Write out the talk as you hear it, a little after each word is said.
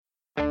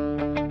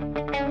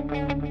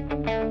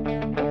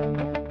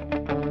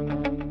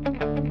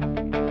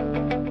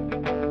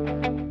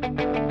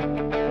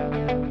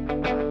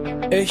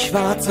Ich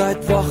warte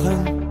seit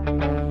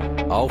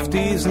Wochen auf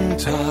diesen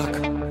Tag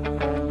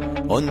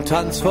und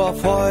tanz vor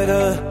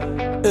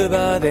Freude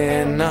über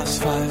den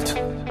Asphalt.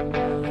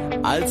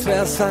 Als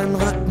wär's ein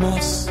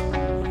Rhythmus,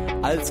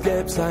 als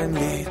gäb's ein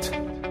Lied,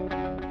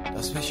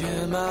 das mich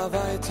immer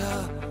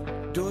weiter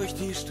durch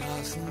die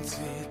Straßen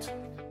zieht.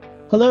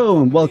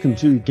 Hello and welcome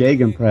to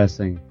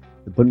Gegenpressing,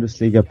 the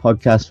Bundesliga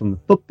podcast from the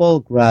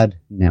Football Grad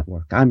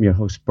Network. I'm your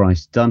host,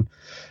 Bryce Dunn.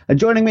 And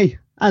joining me,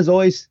 as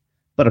always,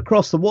 but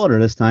across the water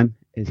this time,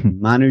 is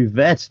Manu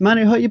Vet.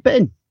 Manu, how you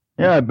been?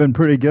 Yeah, I've been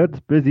pretty good.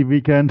 Busy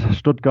weekend.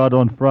 Stuttgart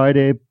on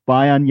Friday,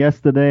 Bayern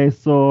yesterday.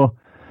 So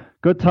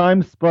good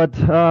times, but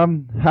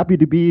happy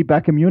to be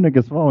back in Munich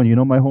as well, you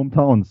know, my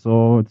hometown.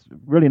 So it's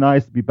really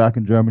nice to be back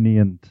in Germany,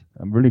 and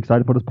I'm really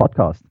excited for this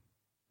podcast.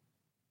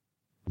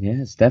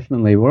 Yes,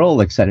 definitely. We're all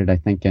excited, I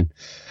think. And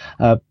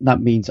that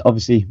means,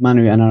 obviously,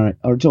 Manu and I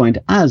are joined,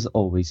 as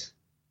always,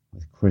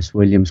 with Chris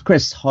Williams.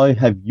 Chris, how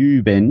have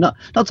you been? Not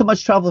so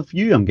much travel for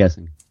you, I'm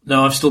guessing.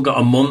 No, I've still got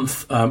a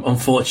month,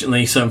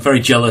 unfortunately, so I'm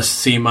very jealous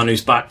seeing Manu's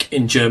back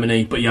in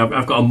Germany. But yeah,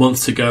 I've got a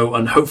month to go,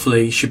 and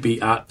hopefully should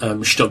be at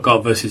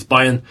Stuttgart versus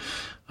Bayern.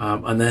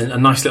 And then a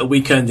nice little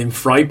weekend in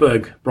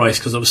Freiburg, Bryce,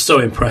 because I was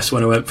so impressed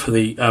when I went for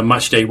the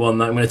match day one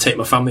that I'm going to take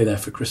my family there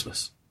for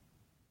Christmas.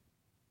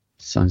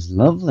 Sounds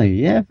lovely.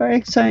 Yeah, very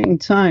exciting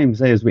times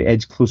as we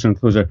edge closer and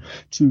closer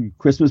to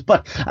Christmas.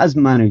 But as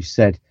Manu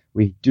said,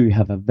 we do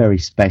have a very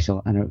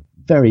special and a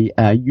very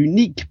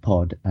unique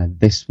pod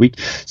this week.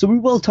 So we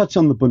will touch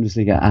on the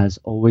Bundesliga as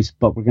always,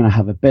 but we're going to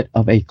have a bit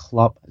of a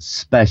Klopp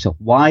special.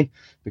 Why?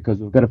 Because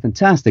we've got a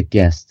fantastic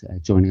guest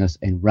joining us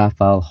in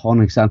Raphael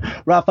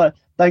Honigstein. Rafa,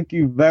 thank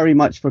you very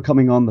much for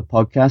coming on the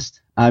podcast.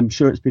 I'm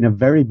sure it's been a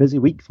very busy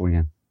week for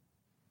you.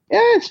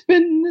 Yeah, it's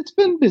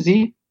been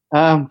busy.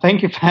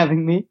 Thank you for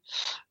having me.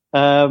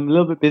 A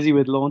little bit busy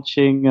with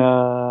launching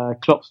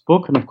Klopp's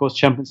book, and of course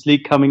Champions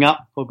League coming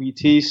up for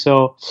BT.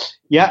 So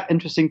yeah,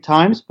 interesting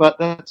times, but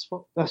that's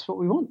what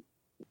we want.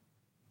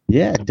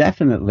 Yeah,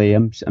 definitely.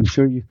 I'm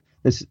sure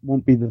this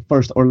won't be the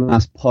first or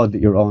last pod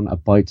that you're on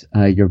about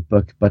your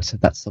book, but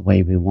that's the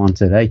way we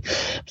want it, eh?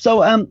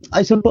 So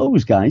I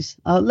suppose, guys,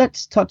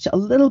 let's touch a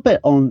little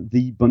bit on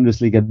the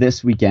Bundesliga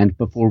this weekend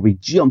before we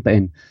jump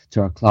in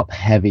to our Klopp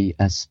heavy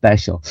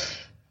special.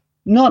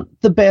 Not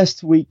the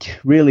best week,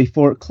 really,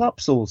 for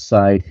Klopp's old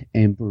side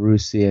in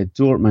Borussia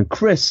Dortmund.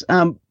 Chris,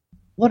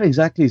 what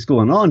exactly is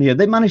going on here?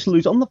 They managed to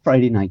lose on the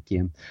Friday night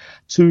game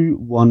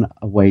 2-1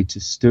 away to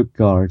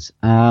Stuttgart.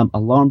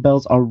 Alarm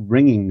bells are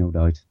ringing, no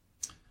doubt.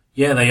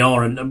 Yeah, they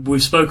are. And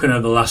we've spoken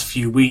over the last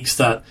few weeks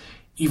that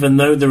even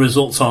though the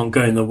results aren't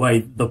going the way,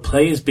 the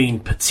play has been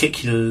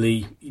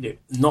particularly,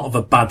 not of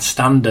a bad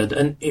standard.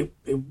 And it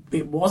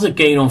was a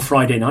gain on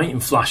Friday night in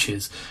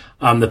flashes.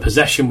 The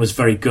possession was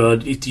very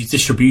good. The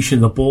distribution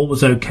of the ball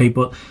was okay.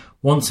 But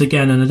once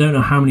again, and I don't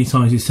know how many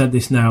times we've said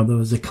this now, there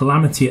was a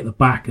calamity at the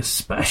back,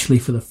 especially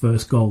for the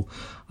first goal.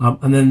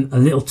 And then a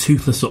little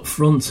toothless up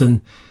front.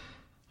 And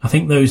I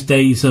think those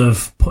days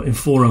of putting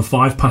 4 and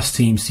 5 past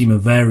teams seem a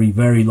very,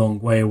 very long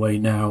way away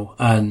now.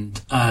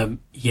 And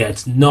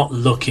it's not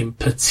looking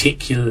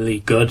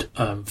particularly good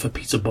for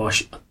Peter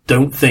Bosz. I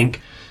don't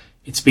think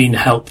it's been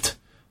helped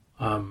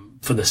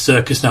for the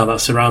circus now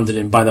that's surrounded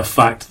him by the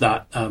fact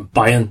that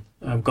Bayern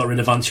got rid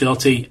of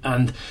Ancelotti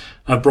and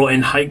brought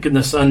in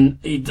Heidgnes,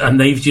 and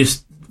they've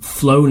just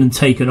flown and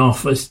taken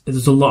off.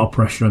 There's a lot of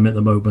pressure on them at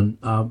the moment.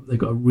 They've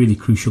got a really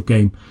crucial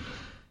game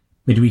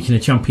midweek in the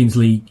Champions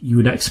League. You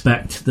would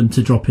expect them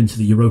to drop into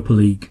the Europa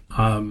League.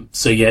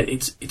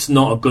 It's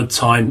not a good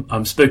time.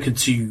 I've spoken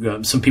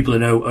to some people I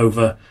know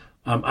over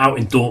out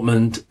in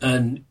Dortmund,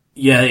 and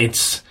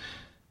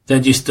they're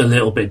just a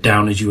little bit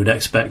down, as you would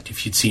expect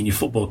if you'd seen your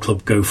football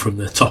club go from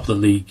the top of the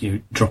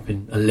league,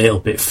 dropping a little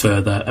bit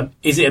further.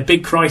 Is it a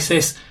big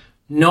crisis?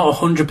 Not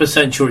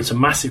 100% sure it's a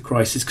massive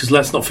crisis, because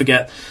let's not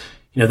forget,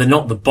 they're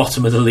not the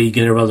bottom of the league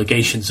in a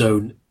relegation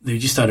zone. They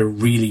just had a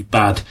really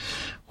bad,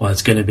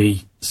 it's going to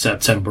be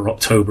September,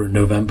 October and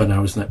November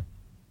now, isn't it?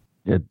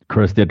 Yeah,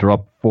 Chris, they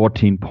dropped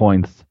 14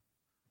 points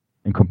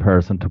in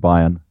comparison to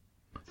Bayern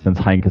since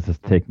Heynckes has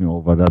taken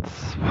over.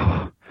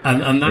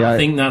 I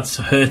think that's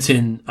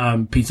hurting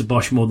Peter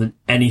Bosz more than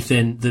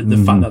anything, the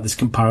fact that this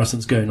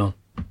comparison's going on.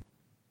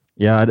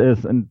 Yeah, it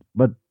is.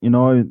 But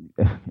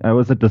I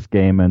was at this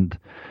game and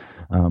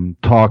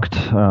talked,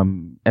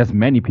 as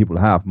many people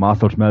have.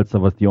 Marcel Schmelzer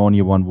was the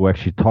only one who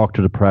actually talked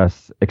to the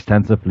press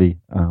extensively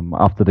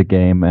after the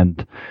game,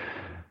 and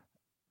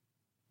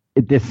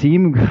they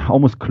seem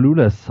almost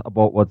clueless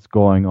about what's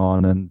going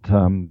on.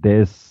 And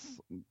there's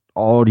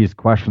all these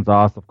questions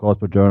asked, of course,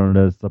 by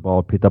journalists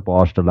about Peter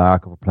Bosz, the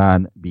lack of a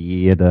plan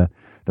B, the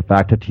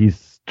fact that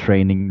he's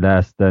training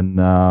less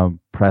than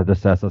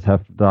predecessors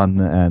have done,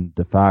 and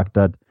the fact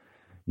that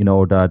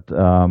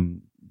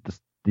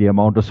the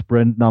amount of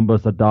sprint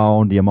numbers are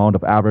down, the amount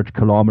of average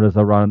kilometers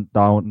are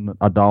down,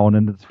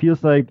 and it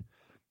feels like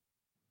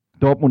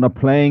Dortmund are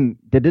playing.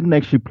 They didn't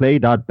actually play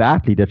that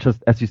badly. They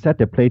just, as you said,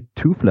 they played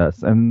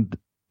toothless, and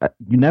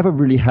you never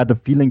really had the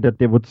feeling that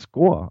they would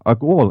score a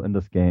goal in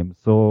this game.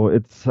 So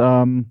it's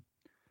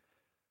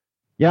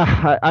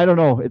Yeah, I don't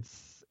know.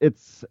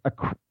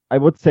 I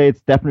would say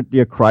it's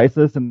definitely a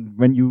crisis, and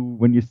when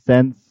you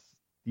sense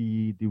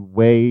the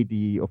way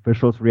the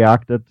officials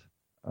reacted,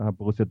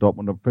 Borussia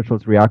Dortmund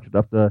officials reacted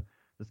after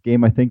this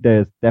game, I think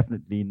they're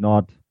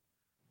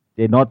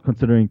not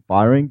considering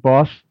firing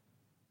Bosz,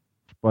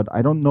 but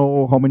I don't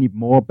know how many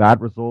more bad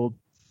results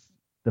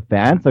the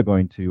fans are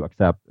going to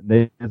accept.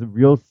 There's a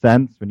real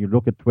sense when you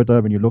look at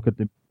Twitter, when you look at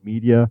the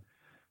media,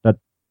 that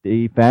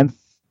the fans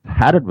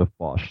had it with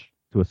Bosz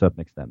to a certain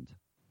extent.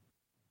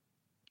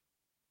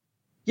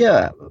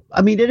 Yeah,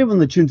 I mean, anyone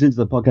that tunes into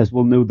the podcast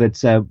will know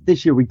that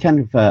this year we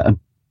kind of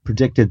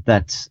predicted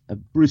that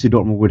Borussia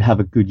Dortmund would have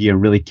a good year,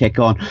 really kick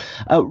on.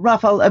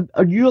 Raphael,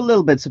 are you a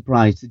little bit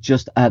surprised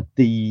just at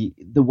the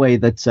way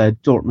that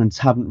Dortmund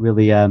haven't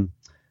really,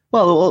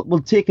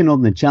 taken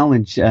on the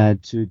challenge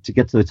to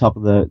get to the top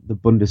of the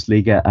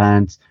Bundesliga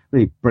and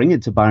really bring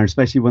it to Bayern,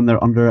 especially when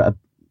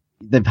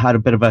they've had a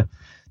bit of a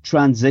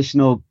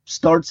transitional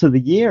start to the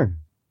year?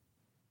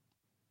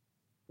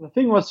 I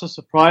think what's so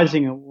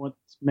surprising and what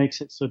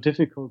makes it so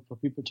difficult for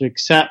people to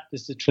accept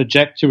is the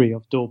trajectory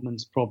of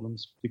Dortmund's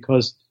problems,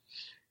 because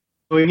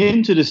going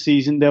into the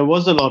season there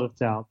was a lot of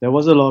doubt, there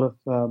was a lot of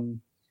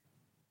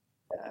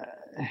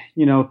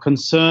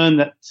concern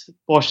that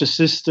Bosz's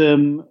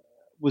system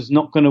was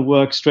not going to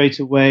work straight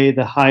away,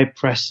 the high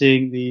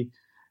pressing, the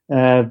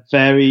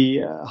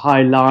very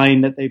high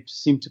line that they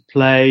seem to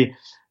play,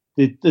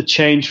 the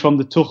change from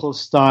the Tuchel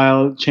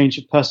style, change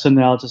of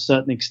personnel to a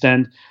certain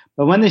extent.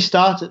 But when they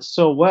started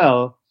so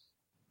well,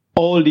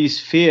 all these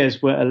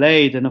fears were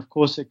allayed, and of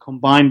course it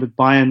combined with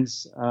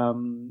Bayern's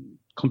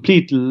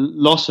complete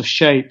loss of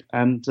shape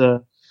and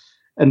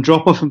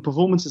drop-off in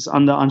performances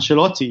under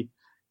Ancelotti.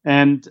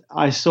 And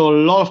I saw a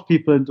lot of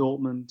people in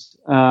Dortmund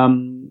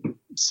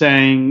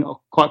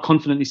quite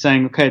confidently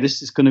saying, okay,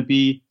 this is going to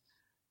be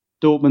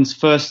Dortmund's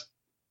first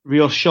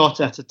real shot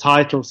at a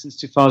title since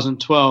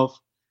 2012.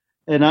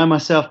 And I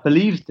myself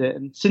believed it.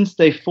 And since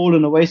they've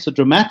fallen away so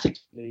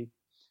dramatically,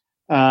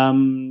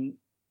 and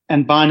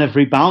Bayern have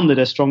rebounded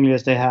as strongly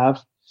as they have,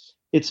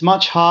 it's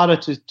much harder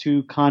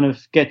to kind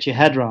of get your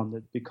head around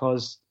it,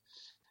 because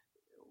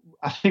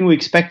I think we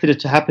expected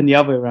it to happen the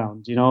other way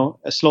around,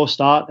 a slow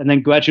start and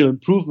then gradual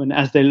improvement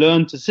as they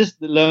learn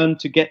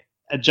to get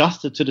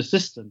adjusted to the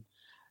system.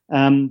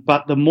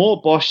 But the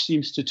more Bosz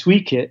seems to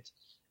tweak it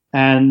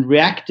and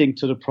reacting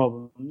to the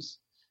problems,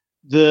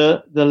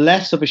 the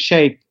less of a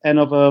shape and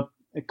of a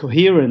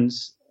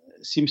coherence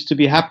seems to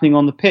be happening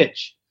on the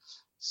pitch.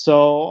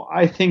 So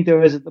I think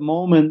there is at the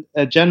moment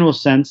a general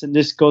sense, and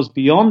this goes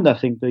beyond, I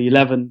think, the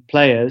 11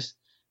 players.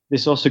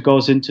 This also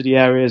goes into the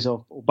areas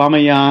of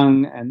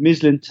Aubameyang and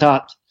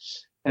Mislintat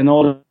and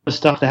all the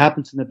stuff that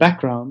happens in the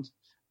background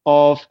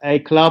of a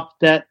club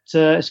that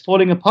is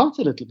falling apart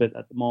a little bit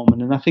at the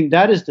moment. And I think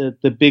that is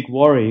the big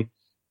worry,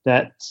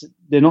 that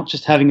they're not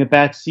just having a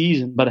bad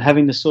season, but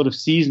having the sort of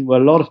season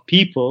where a lot of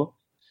people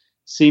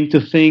seem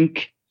to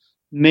think,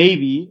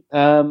 maybe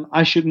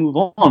I should move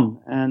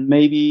on, and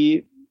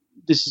maybe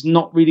this is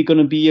not really going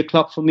to be a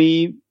club for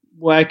me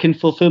where I can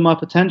fulfill my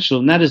potential.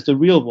 And that is the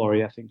real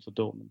worry, I think, for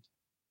Dortmund.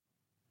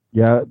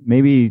 Yeah,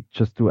 maybe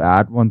just to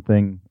add one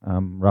thing,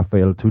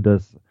 Raphael, to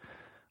this,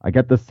 I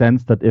get the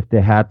sense that if they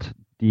had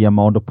the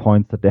amount of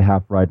points that they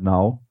have right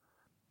now,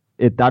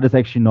 that is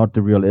actually not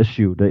the real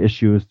issue. The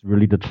issue is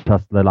really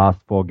just the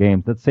last 4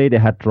 games. Let's say they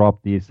had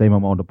dropped the same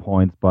amount of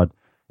points, but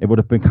it would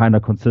have been kind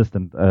of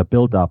consistent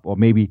build-up, or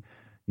maybe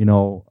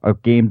a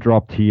game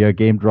dropped here, a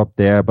game dropped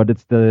there, but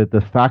it's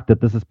the fact that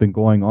this has been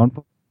going on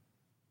for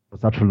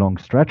such a long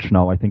stretch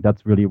now. I think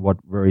that's really what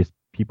worries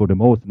people the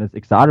most, and it's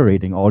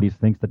exaggerating all these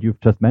things that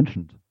you've just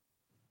mentioned.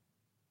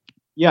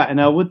 Yeah,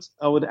 and I would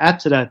add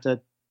to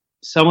that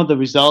some of the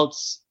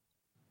results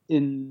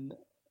in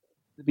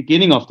the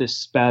beginning of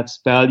this bad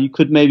spell, you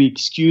could maybe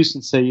excuse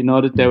and say,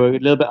 that they were a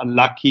little bit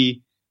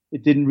unlucky.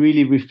 It didn't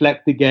really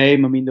reflect the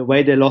game. I mean, the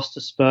way they lost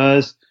to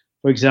Spurs,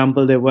 for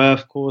example, they were,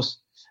 of course,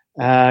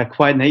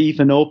 quite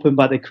naive and open,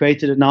 but they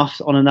created enough.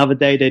 On another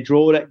day, they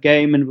draw that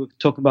game, and we're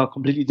talking about a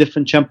completely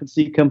different Champions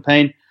League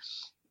campaign.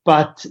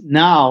 But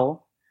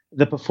now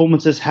the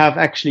performances have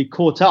actually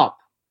caught up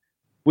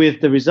with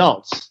the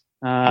results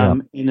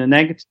in a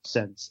negative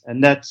sense,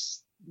 and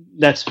that's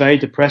very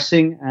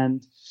depressing,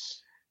 and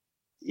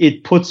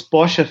it puts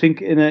Bosz, I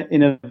think,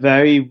 in a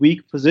very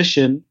weak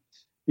position,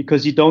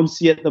 because you don't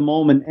see at the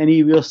moment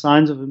any real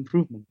signs of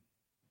improvement.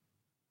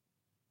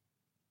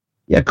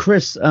 Yeah,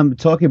 Chris,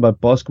 talking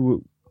about Bosz,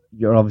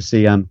 you're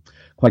obviously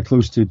quite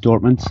close to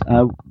Dortmund.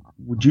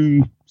 Would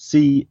you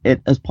see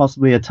it as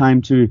possibly a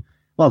time to,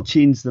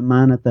 change the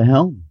man at the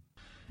helm?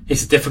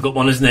 It's a difficult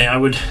one, isn't it? I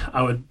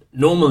would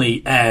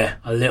normally err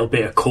a little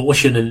bit of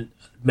caution and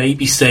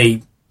maybe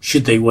say,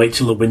 should they wait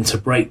till the winter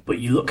break? But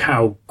you look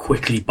how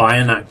quickly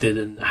Bayern acted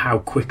and how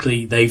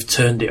quickly they've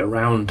turned it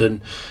around.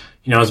 And,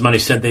 as Manu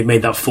said, they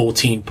made that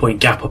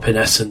 14-point gap up in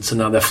essence, and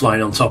now they're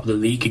flying on top of the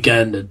league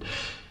again. And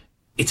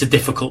it's a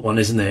difficult one,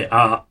 isn't it?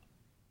 I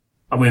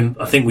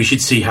think we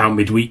should see how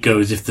midweek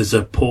goes. If there's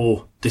a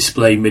poor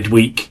display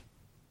midweek,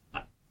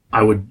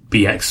 I would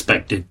be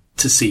expected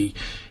to see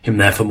him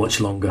there for much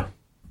longer.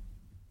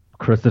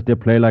 Chris, if they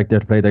play like they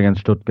played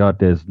against Stuttgart,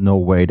 there's no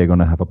way they're going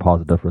to have a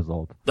positive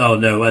result. Oh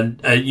no, and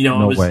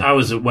I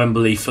was at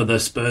Wembley for the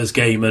Spurs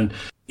game, and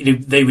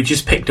they were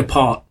just picked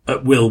apart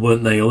at will,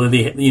 weren't they? Although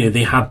they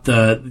had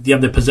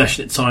the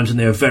possession at times, and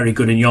they were very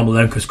good. And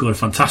Yarmolenko scored a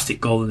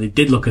fantastic goal, and they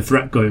did look a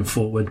threat going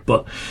forward.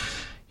 But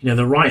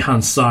the right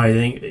hand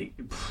side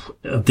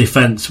of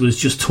defence was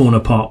just torn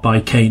apart by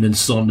Kane and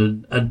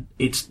Son, and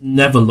it's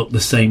never looked the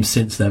same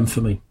since then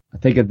for me. I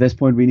think at this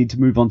point we need to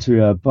move on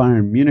to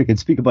Bayern Munich and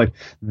speak about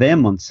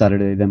them on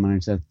Saturday. They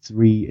managed a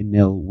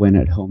 3-0 win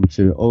at home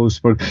to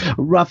Augsburg.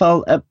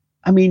 Rafael,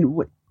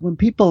 when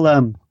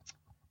people,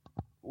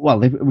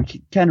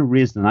 we kind of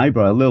raised an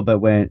eyebrow a little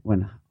bit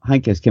when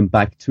Heynckes came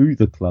back to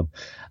the club.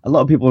 A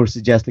lot of people were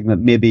suggesting that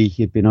maybe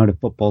he'd been out of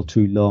football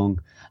too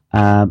long.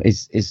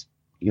 His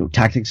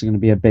tactics are going to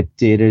be a bit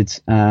dated,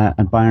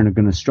 and Bayern are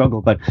going to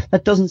struggle. But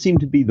that doesn't seem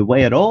to be the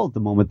way at all at the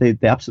moment. They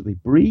absolutely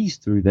breeze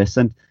through this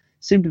and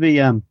seem to be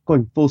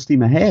going full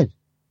steam ahead.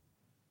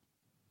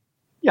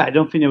 Yeah, I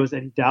don't think there was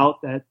any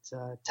doubt that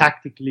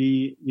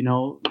tactically,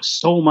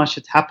 so much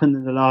had happened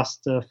in the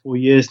last 4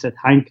 years that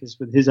Heynckes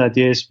with his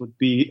ideas would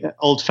be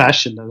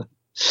old-fashioned.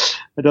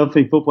 I don't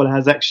think football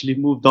has actually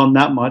moved on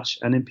that much.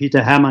 And in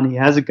Peter Hermann, he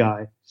has a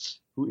guy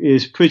who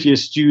is pretty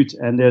astute,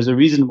 and there's a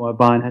reason why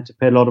Bayern had to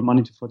pay a lot of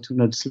money to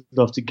Fortuna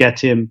Düsseldorf to get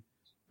him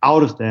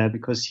out of there,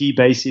 because he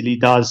basically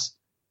does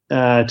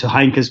to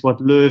Heynckes what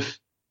Löw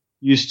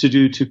used to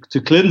do to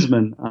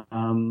Klinsmann.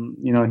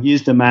 He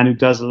is the man who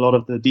does a lot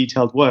of the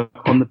detailed work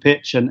on the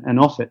pitch and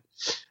off it.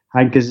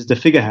 Heynckes is the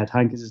figurehead.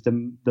 Heynckes is the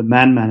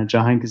man manager.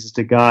 Heynckes is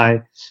the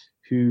guy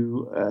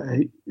who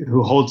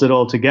holds it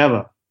all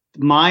together.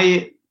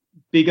 My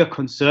bigger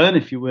concern,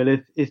 if you will,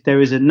 if there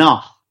is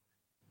enough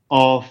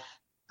of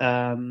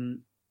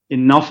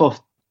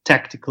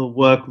tactical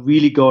work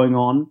really going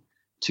on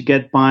to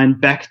get Bayern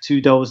back to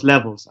those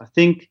levels. I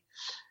think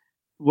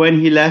when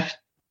he left,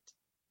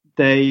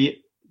 they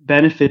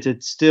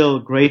benefited still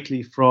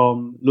greatly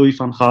from Louis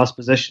van Gaal's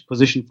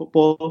position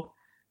football.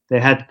 They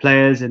had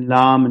players in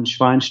Lahm and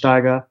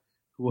Schweinsteiger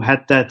who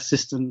had that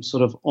system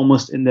sort of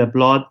almost in their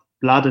blood,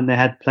 and they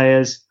had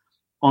players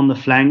on the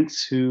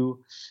flanks who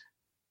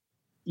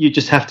you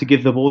just have to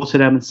give the ball to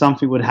them and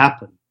something would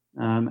happen.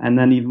 And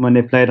then even when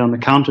they played on the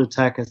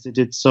counter-attack, as they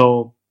did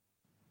so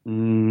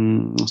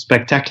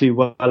spectacularly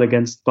well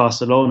against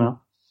Barcelona,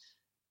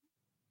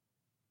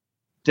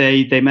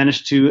 they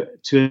managed to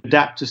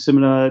adapt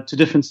to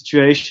different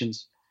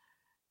situations.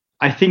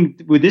 I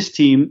think with this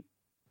team,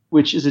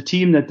 which is a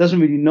team that doesn't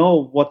really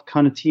know what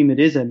kind of team it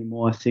is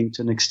anymore, I think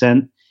to an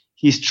extent,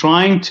 he's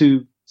trying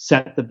to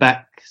set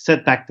back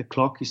the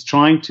clock. He's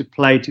trying to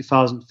play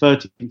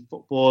 2013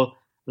 football.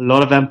 A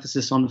lot of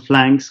emphasis on the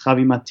flanks.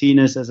 Javi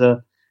Martinez as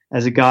a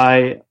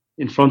guy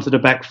in front of the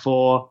back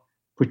four,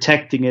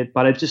 protecting it.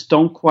 But I just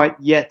don't quite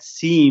yet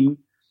see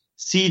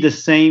the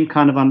same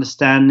kind of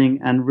understanding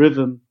and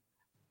rhythm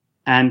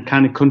and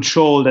kind of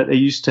control that they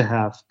used to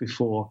have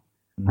before.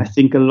 I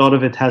think a lot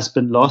of it has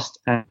been lost.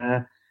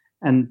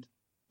 And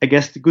I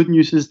guess the good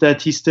news is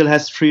that he still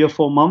has 3 or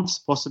 4 months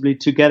possibly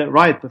to get it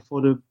right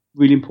before the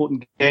really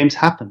important games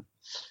happen.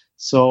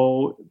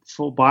 So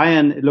for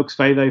Bayern, it looks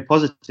very, very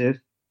positive.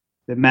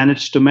 They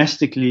managed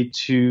domestically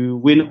to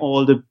win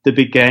all the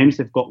big games.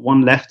 They've got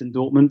one left in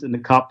Dortmund in the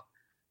cup.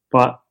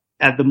 But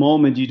at the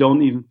moment, you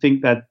don't even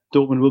think that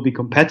Dortmund will be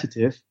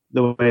competitive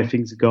the way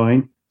things are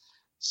going.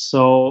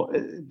 So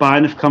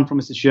Bayern have come from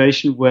a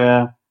situation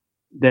where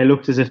they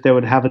looked as if they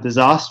would have a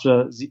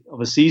disaster of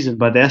a season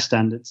by their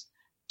standards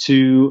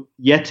to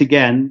yet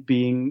again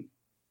being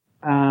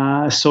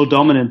so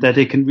dominant that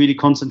they can really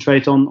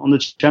concentrate on the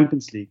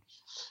Champions League.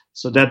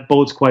 So that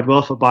bodes quite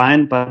well for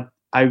Bayern, but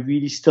I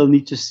really still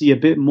need to see a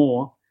bit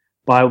more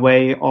by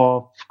way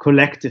of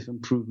collective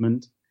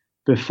improvement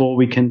before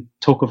we can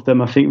talk of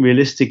them, I think,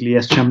 realistically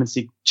as Champions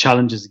League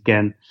challengers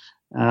again.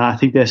 I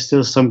think there's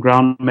still some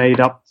ground made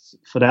up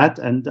for that,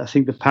 and I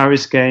think the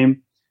Paris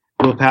game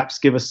will perhaps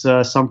give us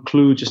some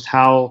clue just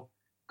how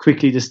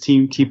quickly this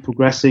team keep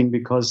progressing,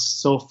 because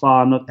so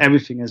far not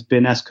everything has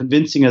been as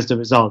convincing as the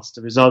results.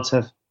 The results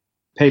have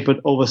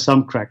papered over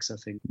some cracks, I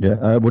think. Yeah,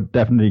 I would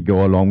definitely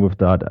go along with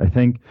that. I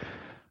think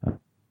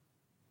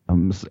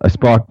I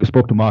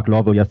spoke to Mark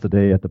Lovell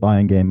yesterday at the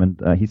Bayern game,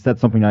 and he said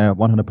something I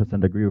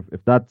 100% agree with.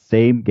 If that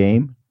same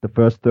game, the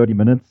first 30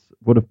 minutes,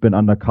 would have been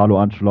under Carlo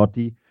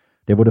Ancelotti,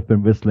 they would have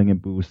been whistling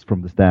and boos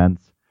from the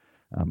stands.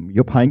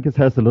 Jupp Heynckes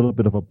has a little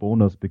bit of a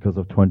bonus because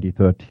of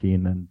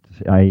 2013, and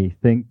I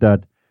think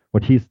that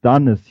what he's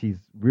done is he's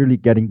really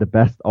getting the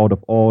best out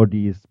of all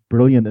these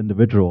brilliant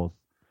individuals.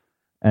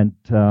 And,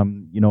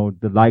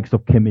 the likes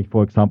of Kimmich,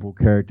 for example,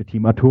 carried the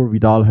team. Arturo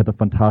Vidal had a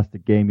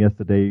fantastic game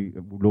yesterday,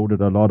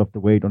 loaded a lot of the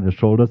weight on his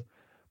shoulders,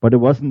 but it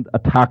wasn't a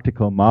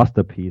tactical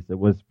masterpiece. It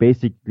was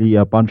basically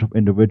a bunch of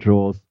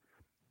individuals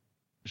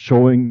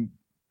showing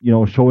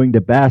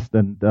the best,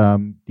 and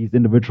these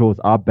individuals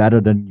are better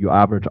than your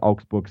average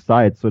Augsburg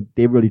side, so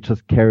they really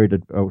just carried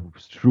it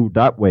through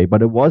that way,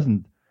 but it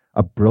wasn't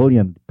a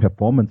brilliant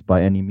performance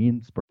by any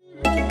means.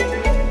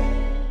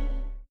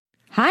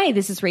 Hi,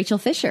 this is Rachel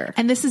Fisher.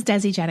 And this is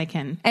Desi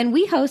Jenikin. And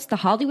we host the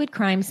Hollywood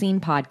Crime Scene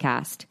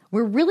podcast.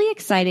 We're really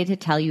excited to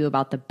tell you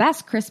about the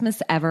best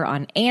Christmas ever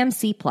on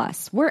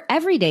AMC+, where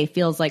every day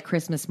feels like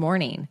Christmas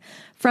morning.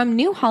 From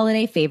new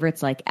holiday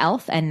favorites like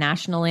Elf and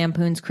National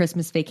Lampoon's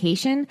Christmas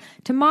Vacation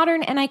to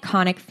modern and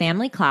iconic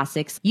family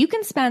classics, you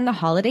can spend the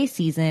holiday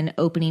season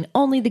opening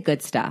only the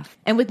good stuff.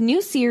 And with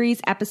new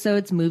series,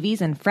 episodes,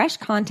 movies, and fresh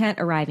content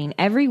arriving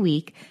every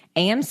week,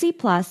 AMC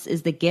Plus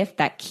is the gift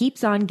that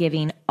keeps on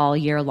giving all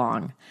year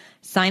long.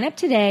 Sign up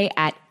today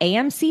at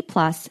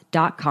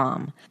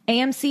amcplus.com.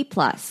 AMC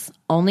Plus,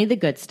 only the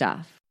good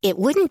stuff. It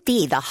wouldn't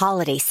be the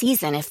holiday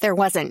season if there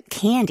wasn't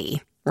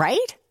candy,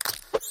 right?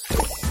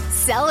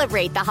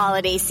 Celebrate the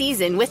holiday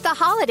season with the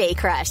Holiday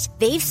Crush.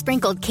 They've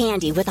sprinkled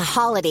candy with a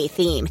holiday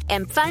theme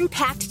and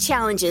fun-packed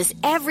challenges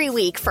every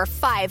week for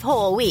 5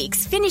 whole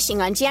weeks,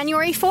 finishing on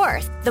January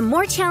 4th. The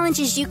more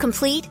challenges you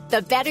complete,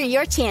 the better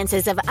your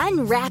chances of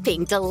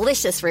unwrapping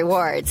delicious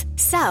rewards.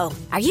 So,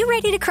 are you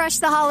ready to crush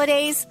the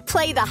holidays?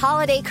 Play the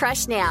Holiday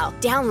Crush now.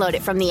 Download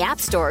it from the App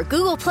Store,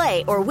 Google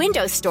Play, or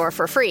Windows Store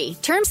for free.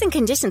 Terms and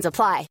conditions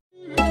apply.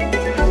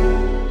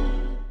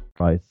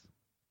 Right.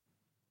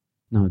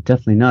 No,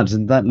 definitely not.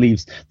 And that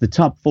leaves the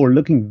top 4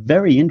 looking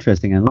very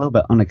interesting and a little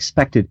bit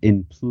unexpected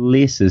in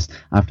places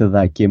after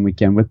that game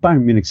weekend, with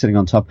Bayern Munich sitting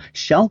on top,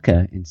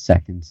 Schalke in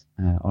second,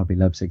 RB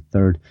Leipzig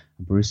third,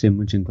 and Borussia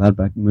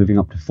Mönchengladbach moving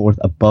up to fourth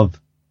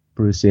above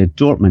Borussia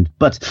Dortmund.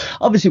 But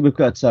obviously we've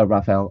got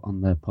Raphael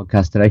on the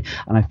podcast today,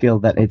 and I feel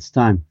that it's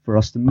time for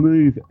us to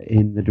move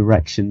in the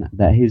direction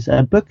that his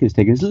book is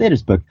taking. His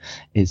latest book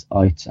is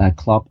out,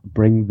 Klopp,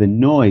 Bring the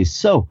Noise.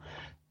 So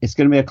it's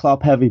going to be a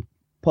Klopp-heavy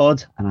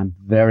pod, and I'm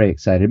very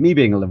excited. Me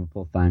being a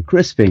Liverpool fan,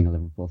 Chris being a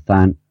Liverpool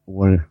fan,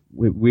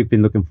 we've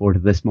been looking forward to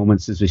this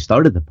moment since we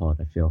started the pod,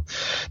 I feel.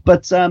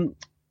 But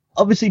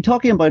obviously,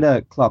 talking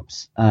about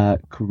Klopp's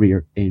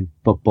career in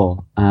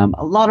football,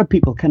 a lot of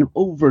people kind of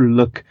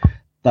overlook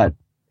that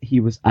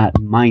he was at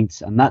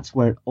Mainz, and that's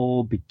where it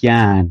all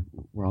began.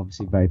 We're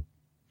obviously very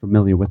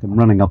familiar with him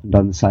running up and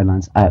down the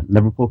sidelines at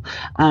Liverpool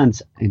and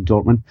in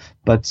Dortmund,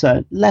 but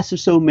lesser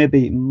so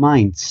maybe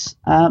Mainz.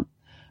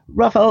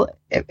 Raphael,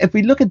 if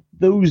we look at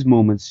those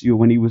moments,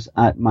 when he was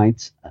at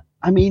Mainz,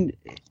 I mean,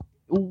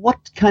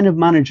 what kind of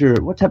manager,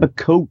 what type of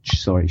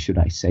coach, should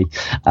I say,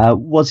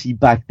 was he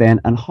back then,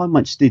 and how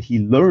much did he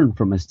learn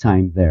from his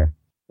time there?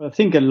 I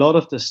think a lot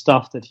of the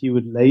stuff that he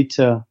would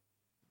later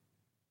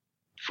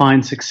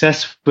find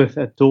success with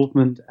at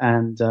Dortmund,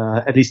 and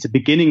at least the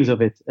beginnings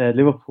of it at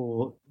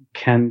Liverpool,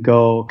 can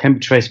be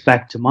traced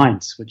back to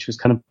Mainz, which was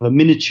kind of a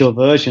miniature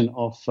version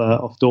of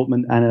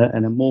Dortmund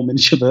and a more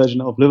miniature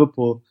version of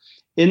Liverpool.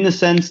 In the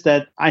sense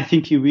that I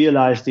think he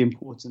realized the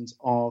importance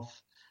of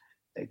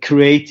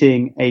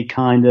creating a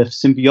kind of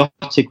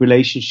symbiotic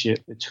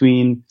relationship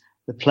between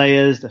the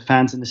players, the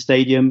fans in the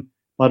stadium,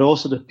 but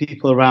also the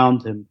people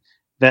around him.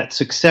 That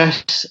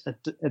success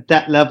at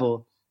that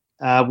level,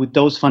 with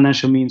those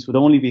financial means, would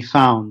only be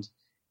found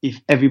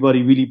if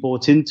everybody really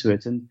bought into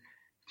it. And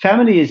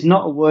family is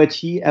not a word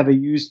he ever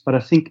used, but I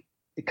think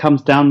it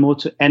comes down more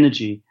to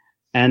energy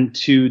and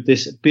to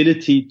this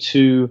ability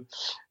to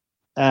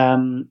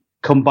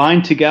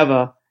combine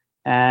together,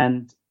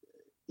 and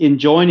in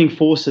joining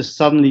forces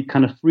suddenly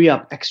kind of free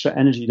up extra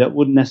energy that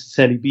wouldn't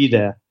necessarily be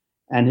there.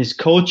 And his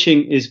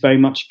coaching is very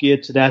much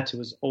geared to that. It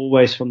was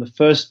always, from the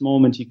first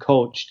moment he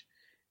coached,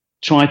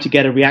 trying to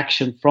get a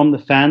reaction from the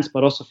fans,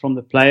 but also from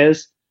the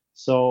players.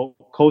 So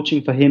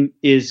coaching for him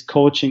is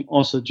coaching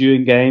also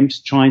during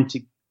games, trying to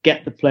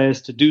get the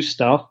players to do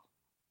stuff.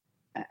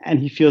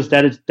 And he feels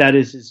that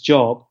is his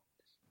job.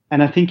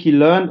 And I think he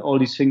learned all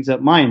these things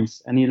at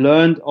Mainz. And he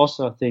learned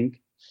also, I think,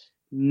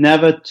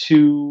 never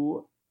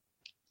to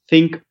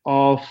think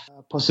of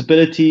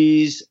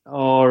possibilities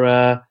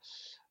or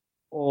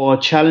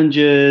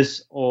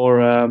challenges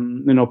or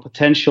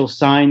potential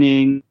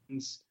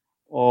signings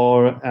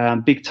or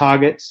big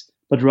targets,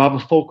 but rather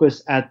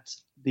focus at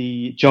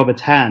the job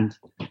at hand,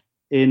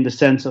 in the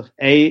sense of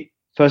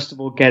first of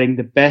all, getting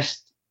the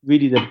best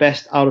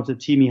out of the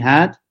team he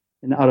had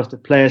and out of the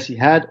players he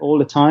had all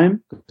the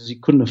time, because he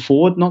couldn't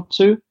afford not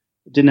to.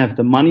 Didn't have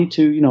the money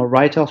to,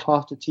 write off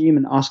half the team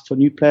and ask for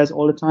new players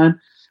all the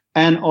time.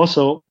 And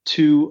also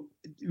to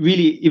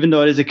really, even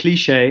though it is a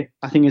cliche,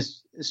 I think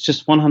it's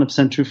just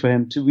 100% true for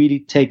him to really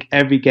take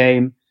every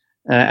game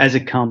as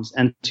it comes,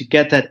 and to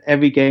get that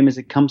every game as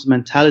it comes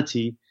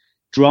mentality,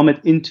 drum it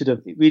into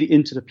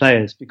the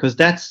players, because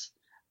that's,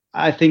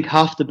 I think,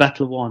 half the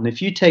battle won.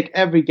 If you take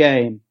every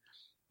game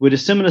with a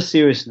similar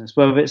seriousness,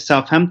 whether it's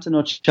Southampton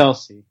or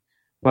Chelsea,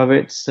 whether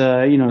it's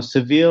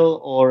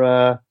Seville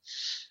or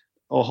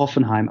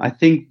Hoffenheim, I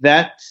think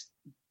that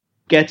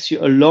gets you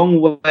a long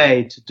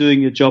way to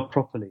doing your job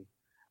properly.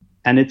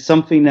 And it's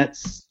something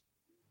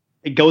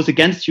it goes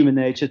against human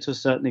nature to a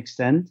certain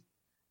extent.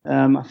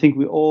 I think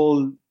we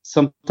all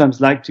sometimes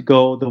like to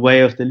go the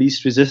way of the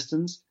least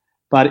resistance.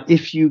 But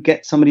if you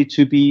get somebody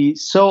to be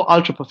so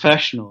ultra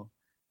professional,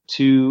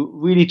 to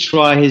really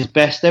try his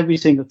best every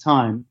single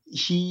time,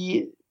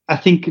 he I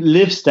think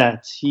lives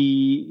that.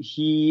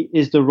 He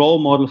is the role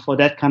model for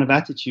that kind of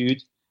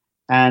attitude.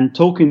 And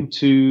talking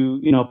to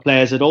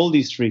players at all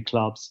these three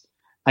clubs,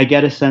 I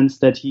get a sense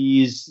that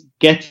he's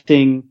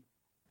getting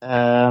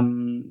a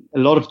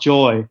lot of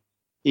joy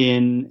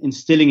in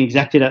instilling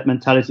exactly that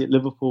mentality at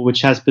Liverpool,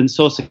 which has been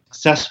so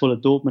successful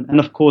at Dortmund, and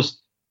of course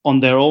on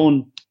their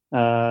own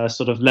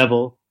sort of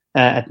level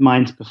at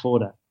Mainz before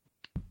that.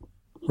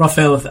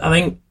 Raphael, I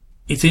think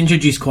it's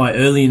introduced quite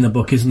early in the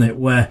book, isn't it,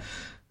 where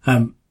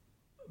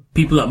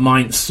people at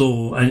Mainz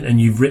saw,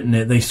 and you've written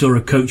it, they saw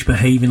a coach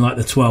behaving like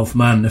the 12th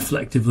man,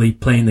 effectively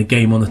playing the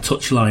game on the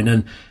touchline.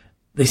 And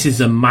this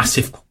is a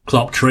massive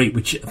Klopp trait,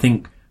 which I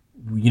think,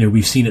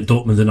 we've seen at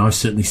Dortmund, and I've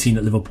certainly seen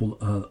at Liverpool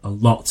a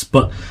lot.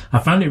 But I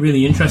found it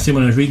really interesting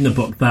when I was reading the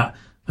book that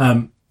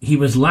he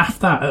was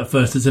laughed at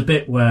first. There's a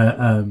bit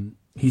where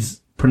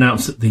he's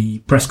pronounced at the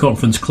press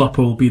conference, Klopp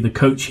will be the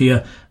coach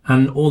here,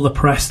 and all the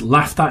press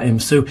laughed at him.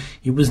 So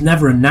he was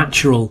never a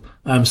natural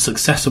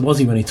successor, was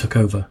he, when he took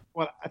over?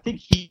 Well, I think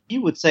he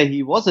would say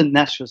he was a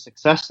natural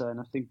successor, and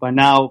I think by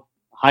now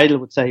Heidel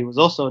would say he was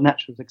also a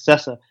natural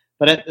successor.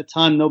 But at the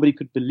time, nobody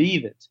could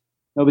believe it.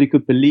 Nobody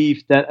could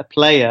believe that a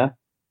player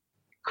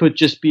could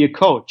just be a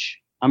coach.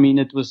 I mean,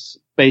 it was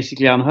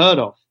basically unheard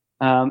of,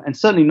 and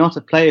certainly not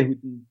a player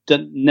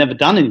who'd never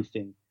done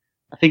anything.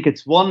 I think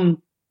it's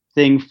one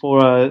thing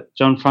for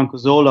Gianfranco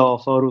Zola or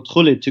for Ruud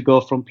Gullit to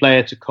go from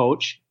player to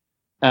coach,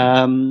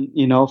 from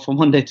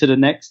one day to the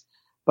next.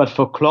 But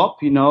for Klopp,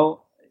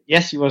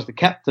 yes, he was the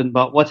captain,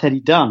 but what had he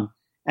done?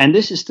 And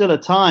this is still a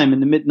time in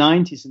the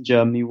mid-90s in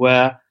Germany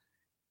where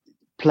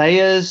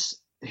players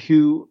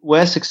who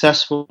were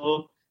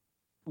successful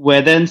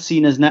were then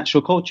seen as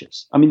natural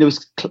coaches. I mean, it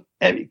was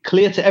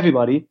clear to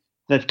everybody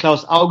that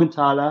Klaus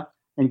Augenthaler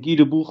and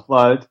Guido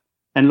Buchwald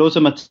and Lothar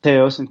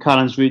Matthäus and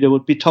Karl-Heinz Rieder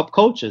would be top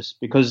coaches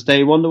because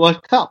they won the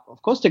World Cup.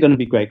 Of course, they're going to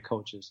be great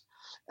coaches.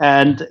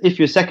 And if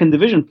you're a second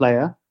division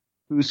player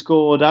who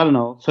scored,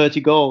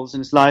 30 goals in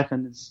his life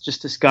and it's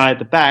just this guy at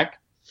the back,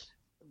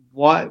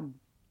 why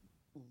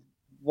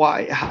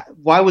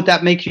would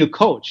that make you a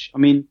coach? I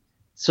mean,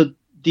 so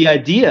the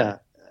idea,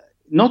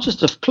 not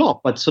just of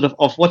Klopp, but sort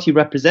of what he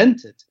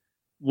represented,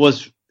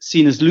 was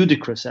seen as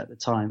ludicrous at the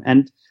time.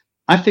 And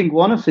I think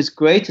one of his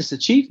greatest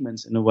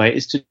achievements, in a way,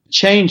 is to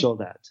change all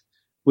that.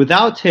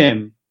 Without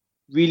him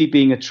really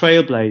being a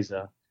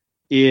trailblazer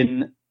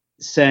in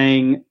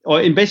saying, or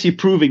in basically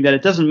proving that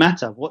it doesn't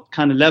matter what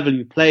kind of level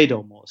you played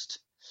almost,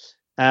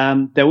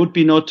 there would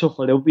be no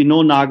Tuchel, there would be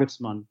no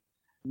Nagelsmann.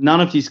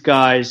 None of these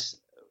guys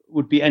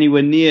would be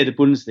anywhere near the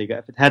Bundesliga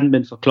if it hadn't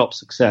been for Klopp's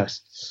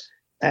success.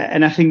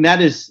 And I think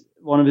that is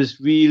one of his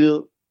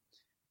real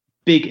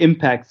big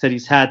impacts that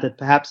he's had that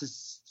perhaps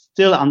is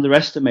still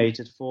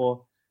underestimated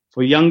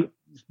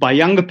by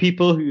younger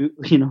people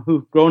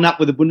who've grown up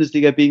with the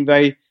Bundesliga being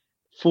very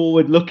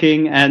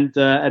forward-looking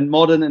and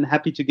modern and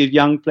happy to give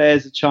young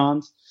players a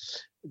chance.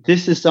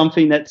 This is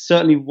something that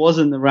certainly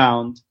wasn't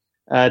around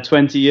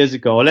 20 years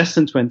ago, or less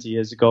than 20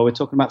 years ago. We're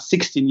talking about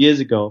 16 years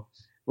ago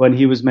when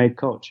he was made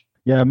coach.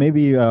 Yeah,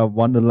 maybe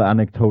one little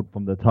anecdote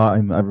from the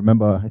time. I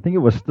remember, I think it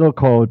was still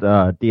called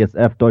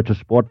DSF, Deutsche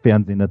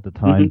Sportfernsehen at the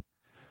time.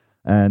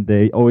 Mm-hmm. And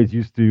they always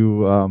used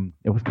to,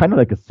 it was kind of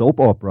like a soap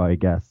opera, I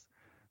guess,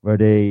 where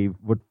they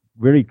would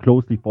very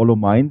closely follow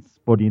Mainz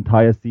for the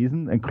entire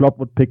season, and Klopp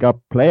would pick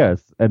up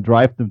players and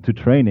drive them to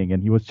training,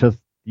 and he was just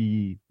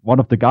one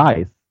of the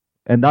guys.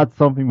 And that's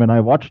something when I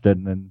watched it,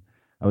 and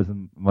I was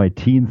in my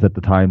teens at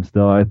the time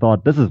still, I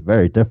thought this is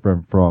very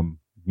different from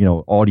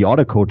all the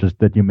other coaches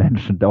that you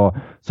mentioned, or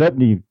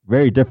certainly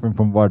very different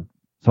from what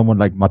someone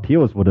like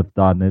Matthäus would have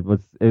done. It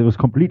was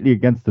completely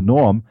against the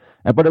norm,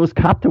 but it was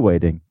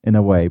captivating in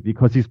a way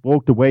because he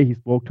spoke the way he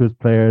spoke to his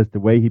players, the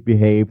way he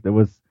behaved. It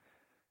was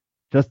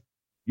just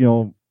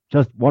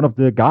one of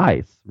the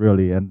guys,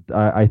 really. And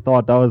I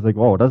thought that was like,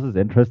 whoa, this is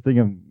interesting.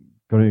 I'm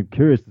going to be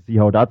curious to see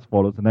how that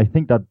follows. And I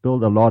think that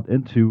built a lot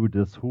into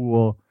this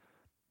whole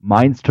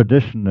Mainz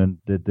tradition and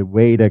the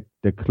way that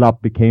the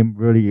club became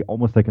really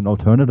almost like an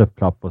alternative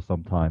club for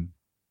some time.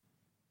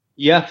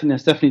 Yeah, I think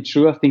that's definitely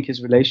true. I think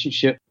his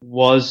relationship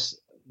was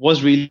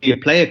really a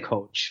player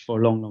coach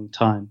for a long, long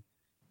time.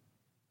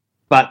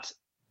 But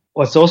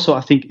what's also,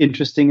 I think,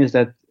 interesting is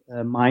that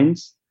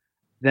Mainz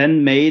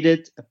then made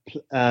it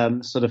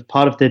sort of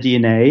part of their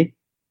DNA,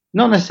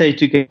 not necessarily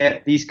to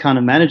get these kind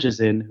of managers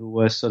in who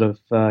were sort of,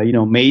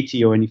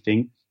 matey or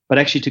anything, but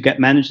actually to get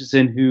managers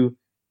in who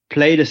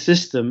played a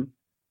system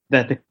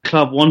that the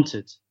club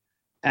wanted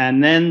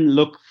and then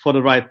look for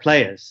the right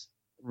players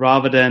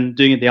rather than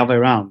doing it the other way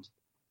around.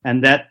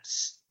 And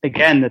that's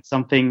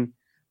something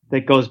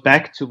that goes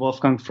back to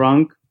Wolfgang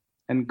Frank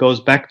and goes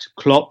back to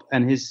Klopp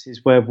and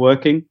his way of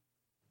working.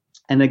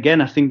 And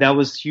again, I think that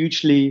was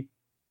hugely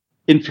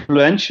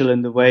influential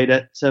in the way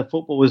that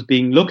football was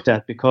being looked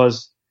at,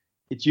 because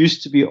it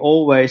used to be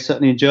always,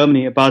 certainly in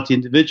Germany, about the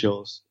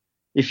individuals.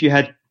 If you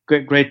had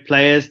great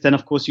players, then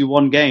of course you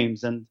won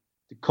games, and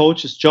the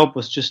coach's job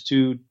was just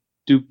to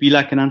be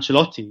like an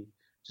Ancelotti,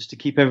 just to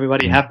keep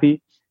everybody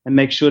happy and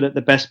make sure that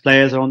the best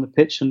players are on the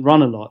pitch and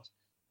run a lot.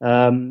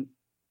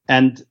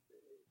 And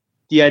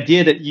the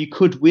idea that you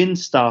could win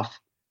stuff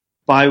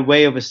by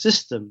way of a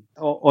system,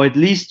 or at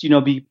least,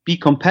 be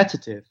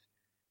competitive.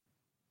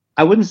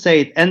 I wouldn't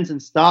say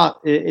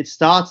it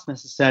starts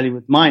necessarily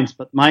with Mainz,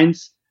 but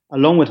Mainz,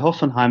 along with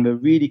Hoffenheim, are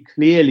really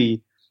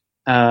clearly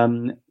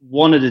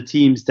one of the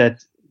teams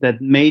that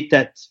made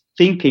that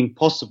thinking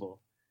possible.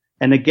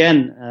 And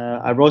again,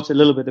 I wrote a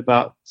little bit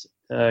about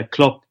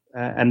Klopp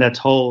and that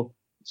whole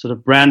sort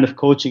of brand of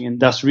coaching and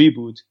Das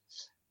Reboot.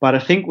 But I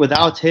think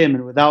without him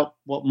and without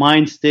what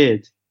Mainz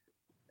did,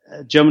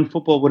 German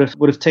football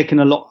would have taken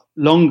a lot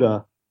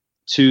longer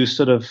to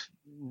sort of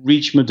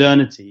reach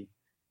modernity.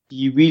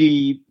 He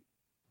really,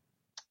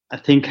 I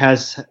think,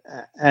 has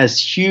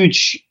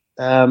huge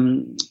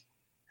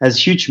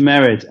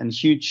merit and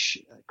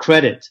huge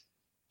credit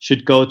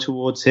should go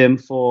towards him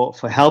for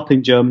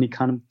helping Germany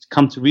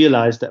come to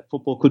realize that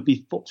football could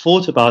be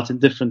thought about in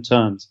different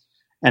terms.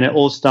 And it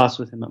all starts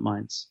with him at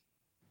Mainz.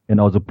 And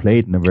also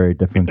played in a very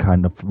different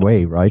kind of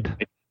way, right?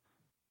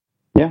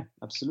 Yeah,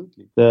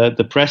 absolutely.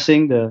 The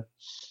pressing,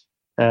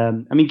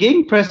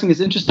 gegenpressing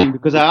is interesting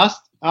because I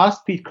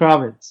asked Pete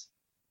Kravitz,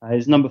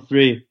 his number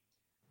 3,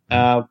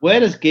 where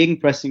does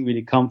gegenpressing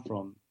really come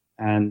from?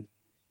 And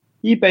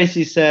he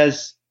basically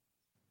says,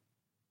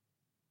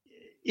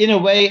 in a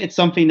way, it's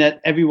something that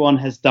everyone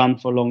has done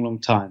for a long, long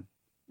time.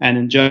 And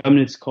in German,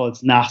 it's called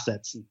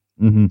Nachsetzen.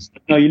 Mm-hmm.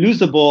 So, you lose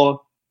the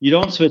ball, you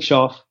don't switch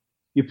off,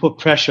 you put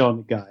pressure on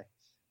the guy.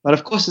 But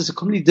of course, it's a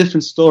completely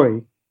different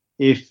story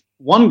if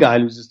one guy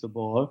loses the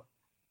ball,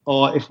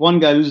 or if one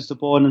guy loses the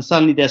ball and then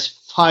suddenly there's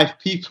 5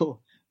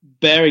 people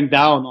bearing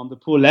down on the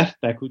poor left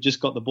back who just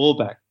got the ball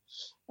back.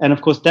 And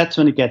of course, that's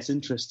when it gets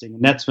interesting,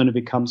 and that's when it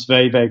becomes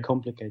very, very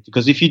complicated.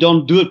 Because if you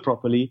don't do it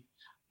properly,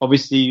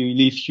 obviously you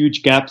leave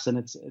huge gaps, and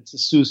it's a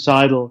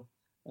suicidal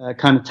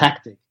kind of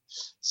tactic.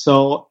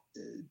 So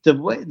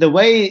the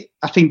way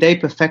I think they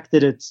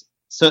perfected it,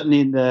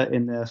 certainly in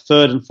the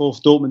third and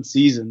fourth Dortmund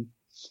season,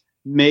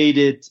 made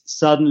it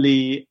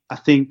suddenly, I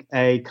think,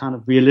 a kind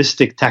of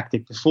realistic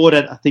tactic. Before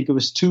that, I think it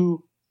was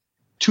too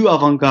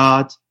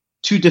avant-garde,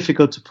 too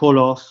difficult to pull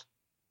off,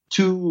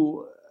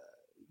 too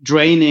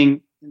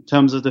draining in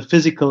terms of the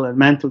physical and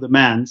mental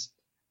demands.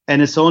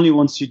 And it's only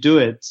once you do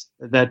it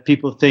that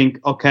people think,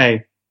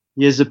 okay,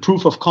 here's a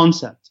proof of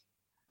concept.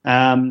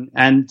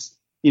 And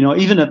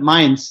even at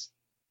Mainz,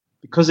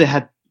 because they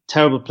had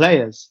terrible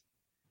players,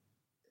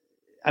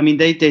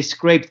 they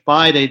scraped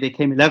by. They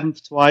came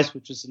 11th twice,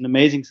 which was an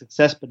amazing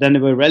success, but then they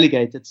were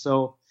relegated.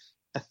 So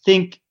I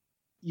think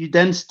you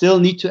then still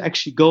need to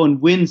actually go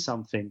and win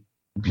something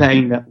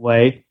playing that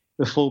way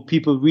before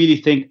people really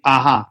think,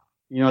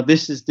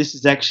 this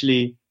is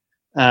actually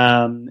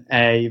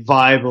a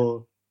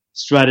viable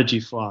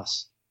strategy for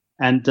us.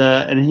 And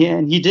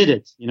he did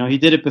it. He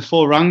did it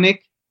before Rangnick,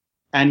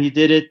 and he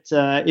did it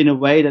in a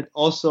way that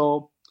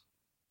also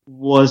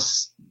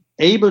was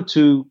able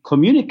to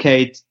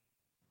communicate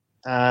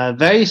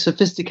very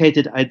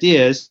sophisticated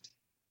ideas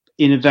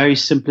in a very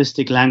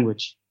simplistic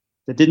language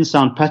that didn't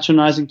sound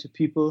patronizing to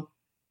people,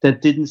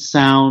 that didn't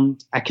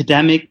sound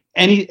academic.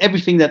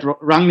 Everything that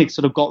Rangnick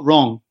sort of got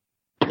wrong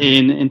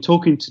in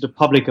talking to the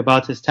public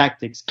about his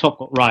tactics, Klopp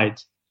got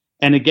right.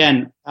 And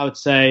again, I would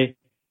say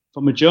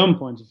from a German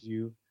point of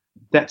view,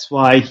 that's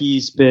why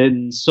he's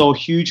been so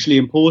hugely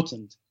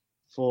important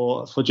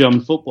for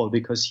German football,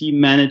 because he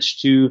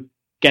managed to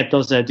get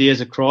those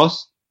ideas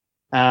across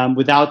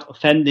without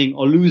offending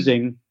or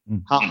losing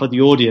half of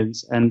the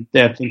audience. And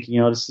they're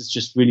thinking, this is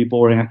just really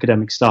boring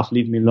academic stuff.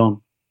 Leave me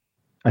alone.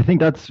 I think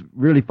that's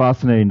really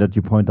fascinating that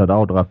you point that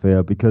out,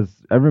 Raphael, because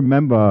I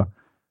remember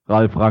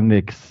Ralf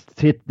Rangnick,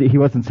 he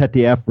was in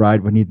ZDF,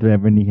 right, when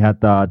he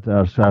had that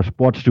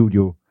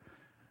Sportstudio,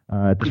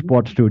 at the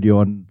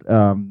Sportstudio,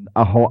 and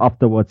how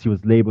afterwards he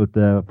was labeled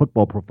the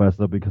football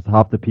professor because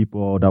half the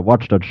people that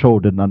watched that show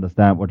didn't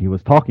understand what he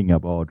was talking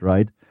about,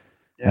 right?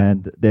 Yeah.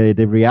 And the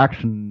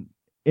reaction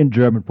in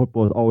German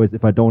football is always,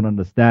 if I don't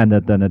understand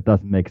it, then it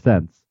doesn't make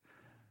sense.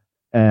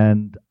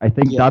 And I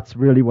think that's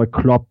really what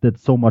Klopp did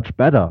so much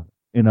better,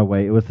 in a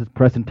way. It was his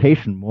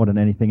presentation more than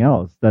anything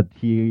else, that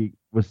he's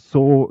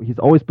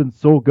always been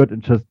so good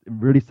in just in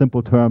really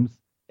simple terms,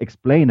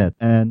 explain it.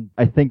 And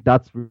I think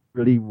that's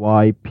really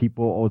why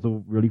people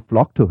also really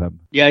flock to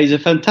him. Yeah, he's a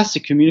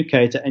fantastic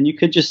communicator. And you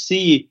could just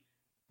see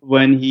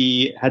when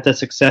he had that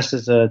success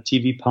as a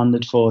TV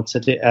pundit for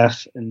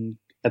ZDF and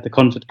at the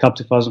Confed Cup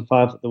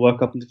 2005, at the World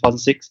Cup in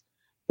 2006,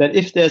 that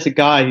if there's a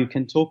guy who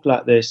can talk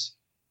like this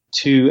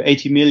to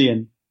 80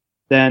 million,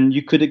 then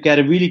you could get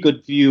a really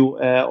good view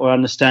or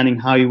understanding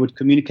how he would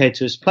communicate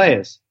to his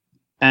players.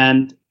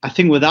 And I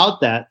think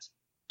without that,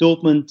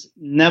 Dortmund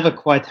never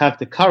quite have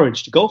the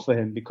courage to go for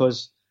him,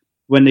 because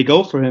when they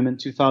go for him in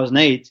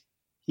 2008,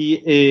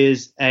 he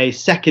is a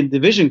second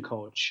division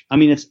coach.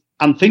 It's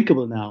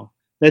unthinkable now.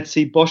 Let's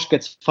see, Bosch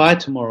gets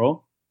fired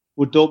tomorrow.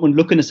 Would Dortmund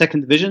look in the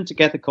second division to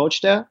get a coach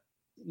there?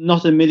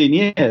 Not in a million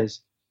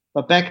years.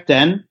 But back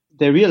then,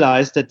 they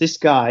realized that this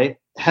guy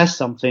has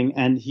something,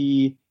 and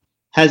he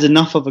has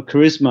enough of a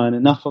charisma and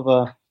enough of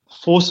a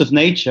force of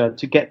nature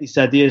to get these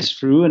ideas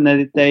through, and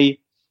that they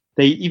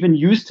they even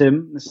used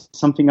him,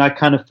 something I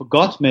kind of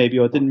forgot maybe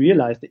or didn't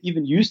realize, they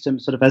even used him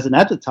sort of as an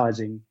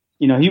advertising.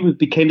 You know, he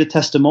became the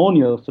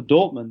testimonial for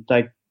Dortmund.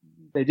 Like,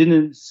 they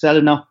didn't sell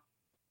enough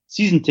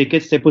season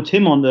tickets. They put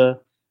him on the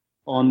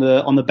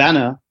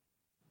banner,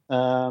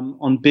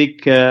 on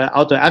big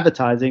outdoor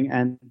advertising,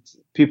 and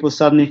people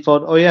suddenly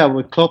thought, oh yeah,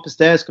 well, Klopp is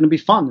there, it's going to be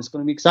fun, it's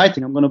going to be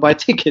exciting, I'm going to buy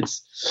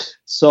tickets.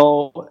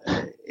 So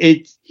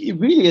it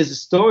really is a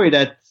story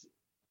that,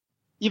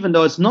 even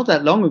though it's not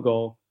that long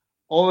ago,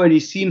 already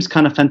seems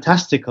kind of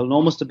fantastical and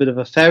almost a bit of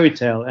a fairy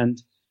tale, and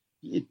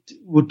it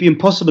would be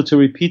impossible to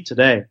repeat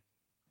today.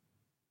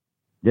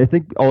 Yeah, I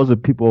think also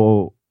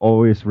people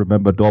always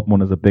remember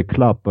Dortmund as a big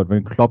club, but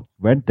when Klopp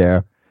went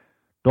there,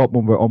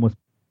 Dortmund were almost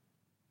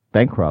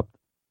bankrupt.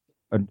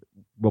 And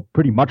well,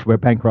 pretty much were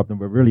bankrupt and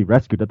were really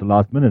rescued at the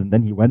last minute. And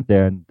then he went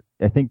there, and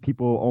I think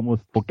people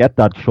almost forget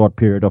that short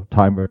period of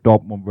time where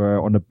Dortmund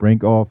were on the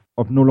brink of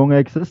no longer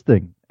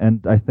existing.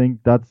 And I think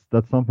that's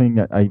something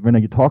that when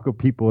you talk to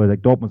people,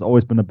 like, Dortmund's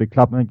always been a big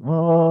club. I'm like,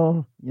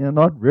 well, yeah,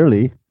 not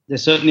really. They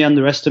certainly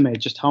underestimate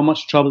just how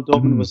much trouble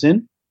Dortmund was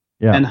in,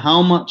 and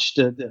how much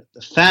the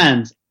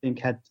fans, I think,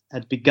 had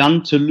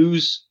begun to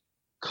lose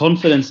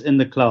confidence in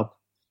the club.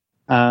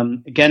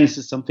 Again, this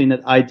is something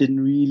that I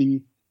didn't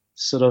really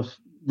sort of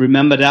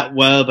remember that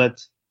well,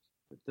 but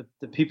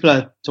the people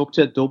I talked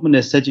to at Dortmund,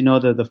 they said,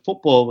 the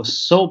football was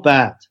so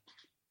bad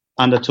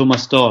under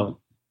Thomas Doll.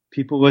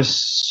 People were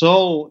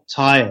so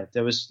tired.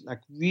 There was like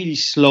really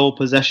slow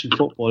possession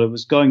football. It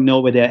was going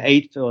nowhere. They're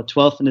 8th or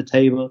 12th in the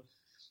table.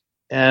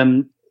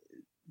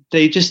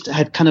 They just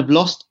had kind of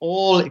lost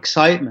all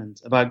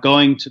excitement about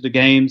going to the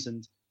games,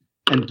 and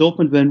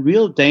Dortmund were in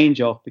real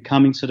danger of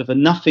becoming sort of a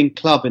nothing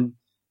club in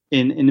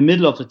the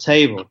middle of the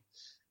table.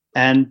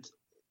 And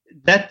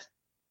that,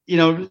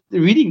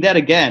 reading that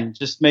again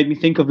just made me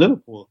think of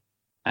Liverpool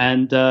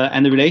and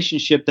the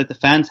relationship that the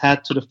fans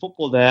had to the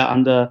football there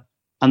under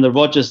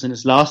Rodgers in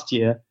his last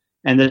year,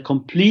 and that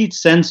complete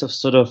sense of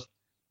sort of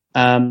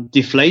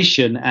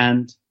deflation,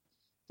 and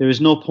there is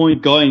no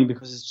point going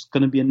because it's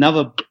going to be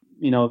another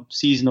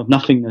season of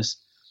nothingness.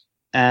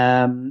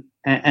 And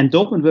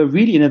Dortmund were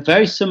really in a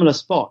very similar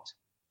spot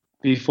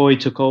before he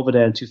took over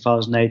there in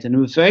 2008, and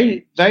in a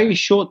very, very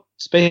short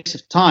space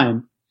of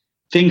time,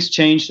 things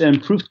changed and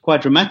improved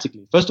quite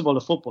dramatically. First of all,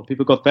 the football,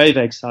 people got very,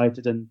 very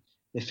excited, and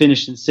they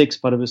finished in 6th,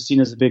 but it was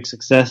seen as a big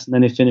success, and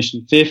then they finished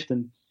in 5th,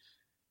 and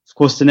of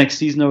course, the next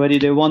season already,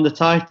 they won the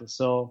title.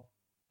 So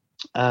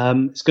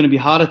it's going to be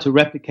harder to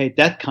replicate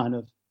that kind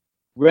of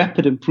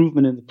rapid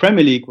improvement in the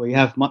Premier League, where you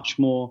have much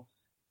more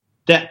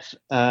depth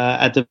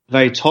at the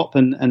very top,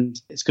 and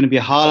it's going to be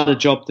a harder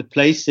job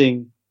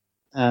displacing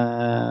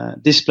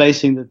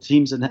the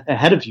teams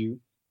ahead of you.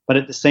 But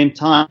at the same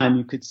time,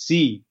 you could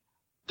see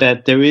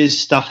that there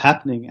is stuff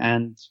happening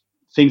and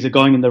things are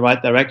going in the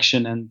right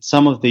direction, and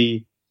some of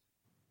the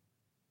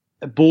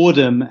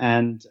boredom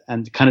and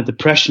kind of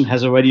depression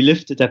has already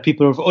lifted, that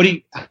people have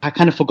already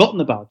kind of forgotten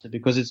about it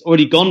because it's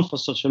already gone for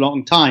such a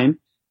long time.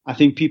 I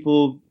think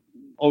people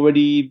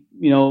already,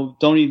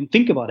 don't even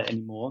think about it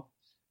anymore.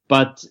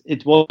 But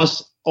it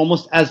was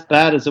almost as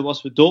bad as it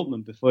was with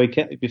Dortmund before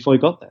he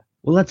got there.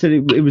 Well, that's it.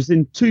 It was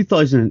in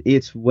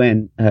 2008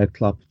 when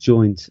Klopp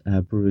joined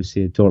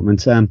Borussia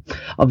Dortmund.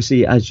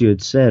 Obviously, as you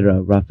had said,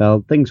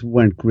 Raphael, things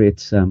weren't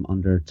great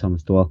under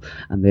Thomas Tuchel,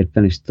 and they had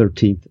finished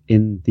 13th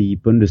in the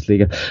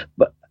Bundesliga.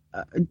 But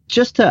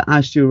just to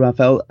ask you,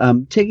 Raphael,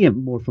 taking it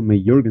more from a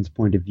Jurgen's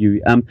point of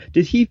view,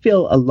 did he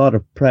feel a lot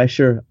of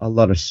pressure, a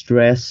lot of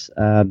stress?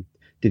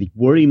 Did he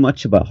worry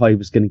much about how he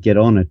was going to get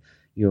on it?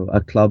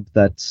 A club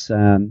that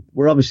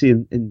were obviously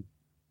in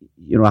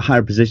a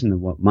higher position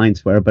than what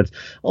Mainz were, but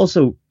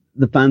also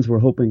the fans were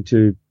hoping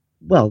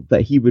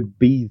that he would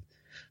be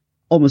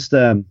almost,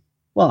 a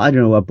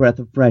breath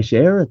of fresh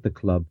air at the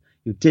club.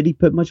 Did he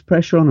put much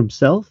pressure on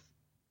himself?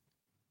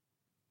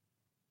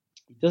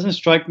 He doesn't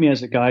strike me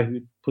as a guy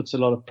who puts a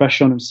lot of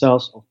pressure on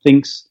himself or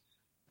thinks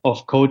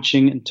of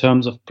coaching in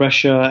terms of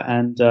pressure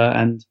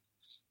and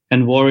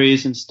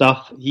worries and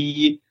stuff.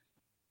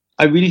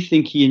 I really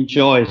think he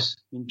enjoys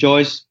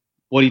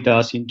what he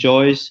does. He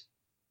enjoys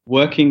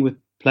working with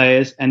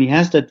players, and he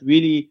has that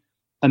really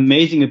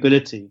amazing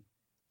ability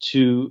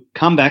to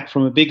come back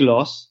from a big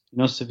loss,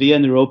 Sevilla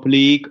in the Europa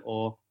League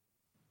or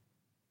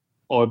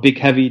a big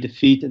heavy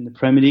defeat in the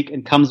Premier League,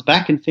 and comes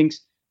back and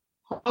thinks,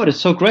 oh, that's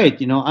so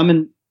great. I'm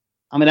in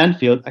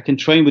Anfield. I can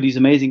train with these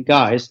amazing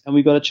guys, and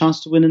we got a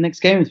chance to win the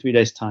next game in 3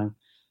 days' time.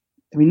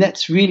 I mean,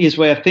 that's really his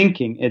way of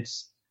thinking.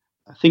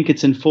 I think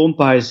it's informed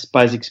by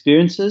his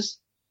experiences.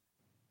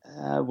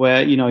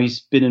 Where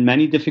he's been in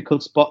many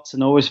difficult spots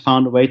and always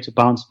found a way to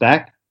bounce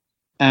back.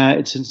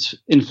 It's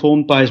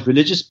informed by his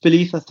religious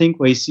belief, I think,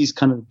 where he sees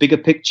kind of a bigger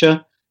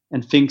picture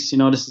and thinks,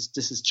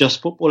 this is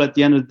just football. At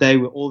the end of the day,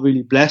 we're all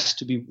really blessed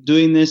to be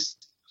doing this.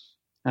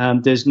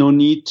 There's no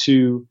need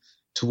to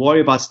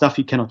worry about stuff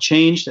you cannot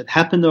change that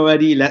happened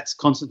already. Let's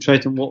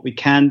concentrate on what we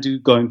can do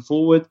going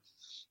forward.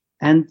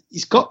 And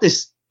he's got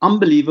this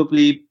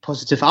unbelievably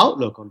positive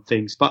outlook on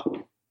things, but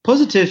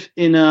positive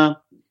in a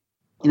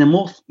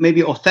more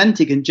maybe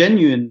authentic and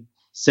genuine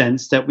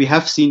sense that we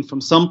have seen from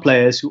some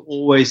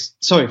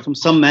from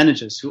some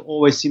managers who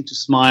always seem to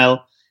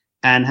smile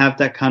and have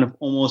that kind of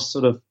almost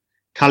sort of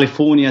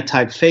California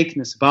type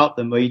fakeness about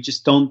them, where you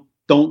just don't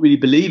really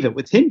believe it.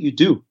 With him, you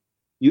do.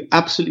 You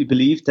absolutely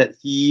believe that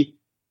he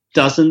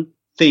doesn't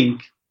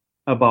think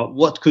about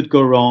what could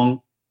go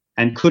wrong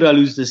and could I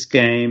lose this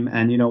game,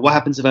 and what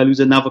happens if I lose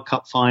another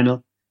cup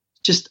final.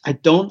 Just, I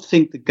don't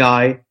think the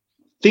guy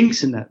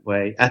thinks in that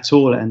way at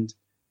all, and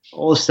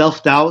all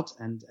self-doubt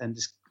and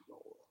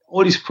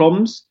all these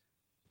problems,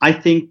 I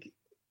think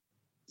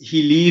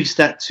he leaves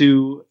that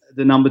to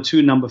the number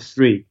 2, number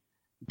 3.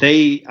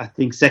 They, I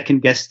think,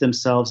 second-guess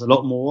themselves a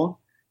lot more,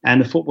 and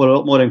the football a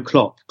lot more than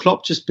Klopp.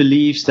 Klopp just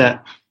believes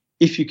that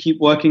if you keep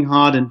working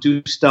hard and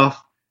do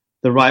stuff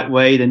the right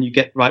way, then you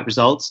get right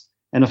results.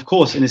 And of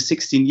course, in his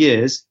 16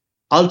 years,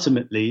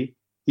 ultimately,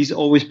 he's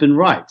always been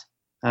right.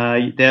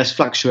 There's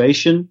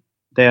fluctuation,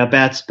 there are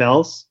bad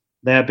spells,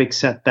 there are big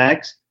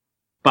setbacks,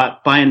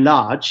 but by and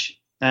large,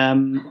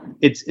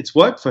 it's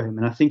worked for him.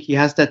 And I think he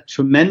has that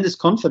tremendous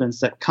confidence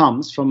that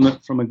comes from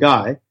a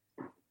guy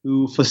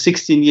who, for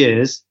 16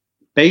 years,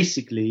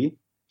 basically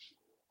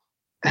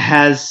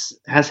has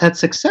had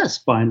success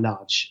by and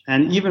large.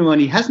 And even when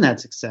he hasn't had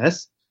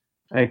success,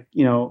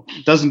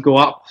 doesn't go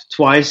up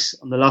twice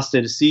on the last day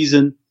of the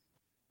season.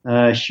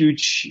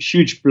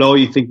 Huge blow.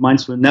 You think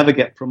Mainz will never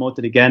get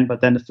promoted again,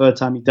 but then the third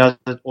time he does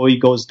it, or he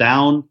goes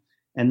down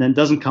and then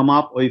doesn't come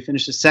up, or he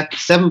finishes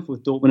 7th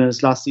with Dortmund in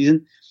his last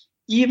season.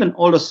 Even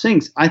all those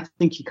things, I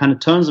think he kind of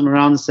turns them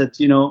around and said,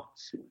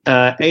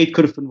 A, it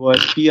could have been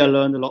worse. B, I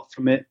learned a lot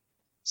from it.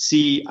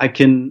 C,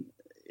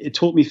 it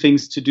taught me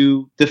things to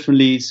do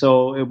differently,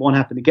 so it won't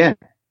happen again.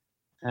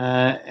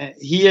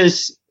 He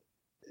is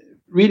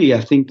really,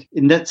 I think,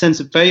 in that sense,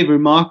 a very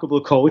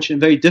remarkable coach and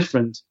very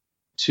different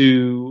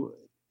to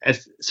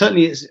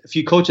certainly a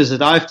few coaches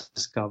that I've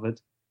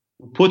discovered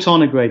who put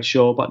on a great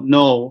show, but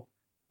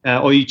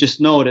or you just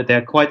know that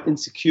they're quite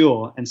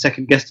insecure and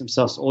second guess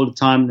themselves all the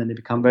time. And then they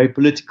become very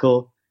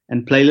political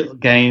and play little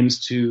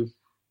games to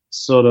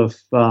sort of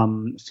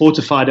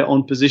fortify their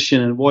own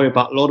position and worry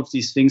about a lot of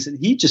these things. And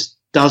he just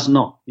does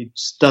not. He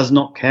just does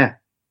not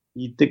care.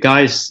 The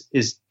guy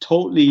is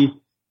totally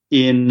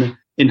in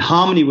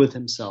harmony with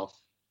himself.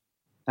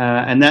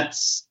 And that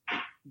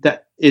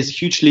is a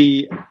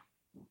hugely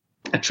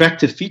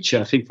attractive feature,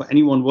 I think, for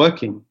anyone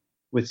working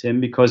with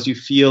him, because you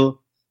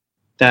feel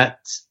that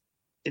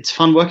it's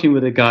fun working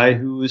with a guy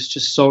who is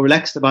just so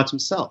relaxed about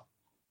himself.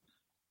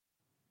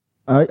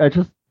 I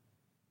just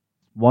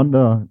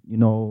wonder,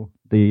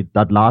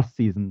 that last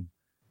season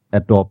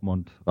at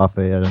Dortmund,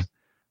 Raphael,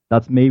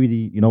 that's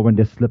maybe when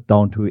they slipped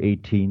down to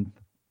 18th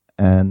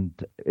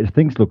and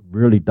things looked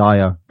really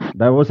dire.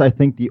 That was, I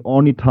think, the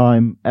only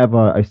time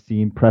ever I've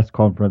seen press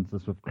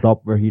conferences with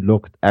Klopp where he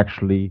looked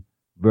actually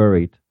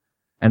worried.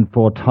 And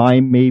for a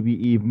time, maybe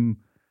even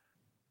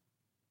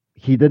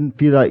he didn't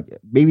feel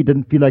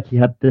like he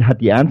had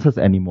the answers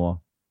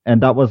anymore.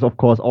 And that was, of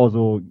course,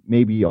 also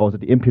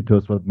the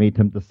impetus what made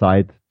him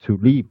decide to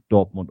leave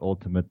Dortmund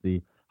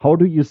ultimately. How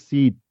do you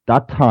see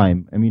that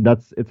time? I mean,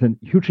 it's a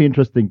hugely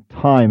interesting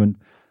time, and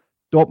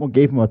Dortmund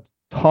gave him a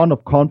ton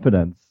of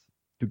confidence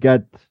to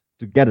get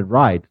it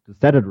right, to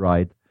set it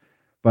right.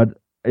 But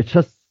it's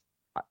just,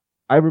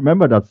 I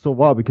remember that so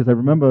well, because I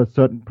remember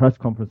certain press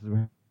conferences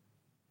where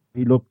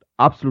he looked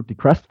absolutely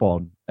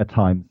crestfallen at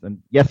times.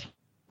 And yes,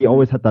 he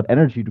always had that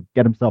energy to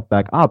get himself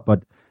back up,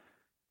 but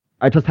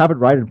I just have it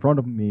right in front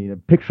of me, a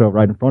picture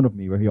right in front of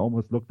me, where he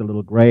almost looked a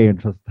little gray and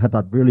just had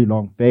that really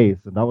long face.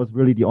 And that was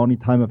really the only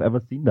time I've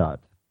ever seen that.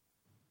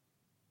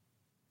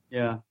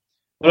 Yeah.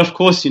 Well, of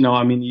course,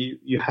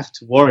 you have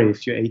to worry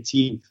if you're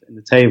 18th in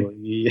the table.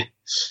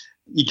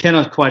 You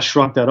cannot quite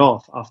shrug that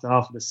off after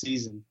half of the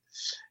season.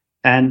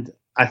 And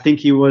I think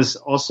he was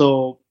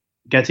also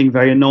getting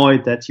very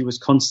annoyed that he was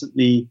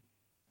constantly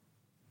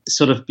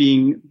sort of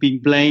being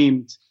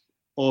blamed,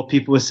 or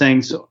people were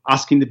saying,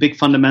 asking the big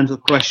fundamental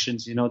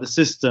questions, the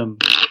system,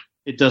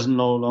 it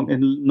no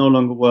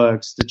longer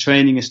works. The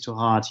training is too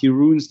hard. He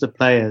ruins the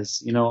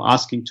players,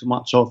 asking too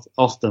much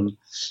of them.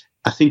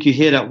 I think you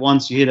hear that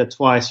once, you hear that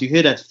twice, you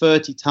hear that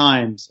 30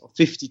 times or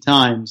 50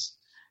 times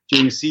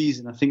during the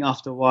season. I think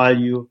after a while,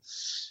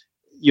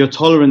 your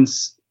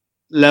tolerance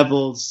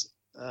levels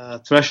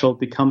threshold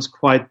becomes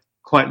quite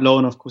low.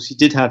 And of course, he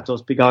did have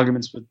those big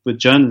arguments with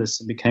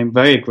journalists and became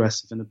very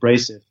aggressive and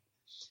abrasive.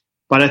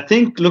 But I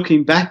think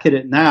looking back at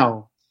it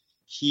now,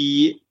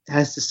 he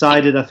has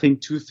decided, I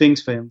think, two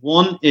things for him.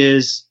 One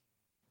is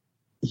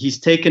he's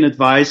taken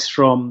advice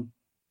from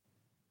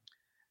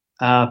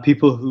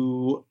people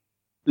who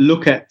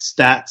look at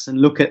stats and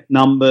look at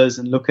numbers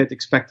and look at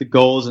expected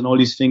goals and all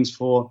these things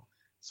for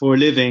a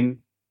living,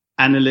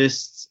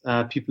 analysts,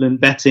 people in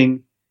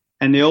betting,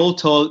 and they all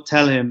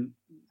tell him,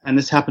 and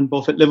this happened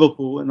both at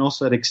Liverpool and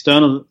also at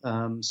external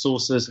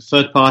sources, a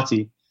third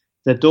party,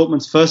 that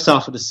Dortmund's first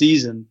half of the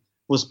season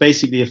was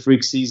basically a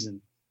freak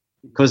season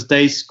because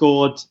they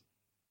scored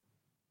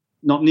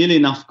not nearly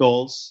enough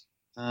goals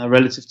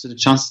relative to the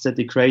chances that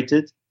they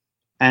created,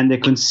 and they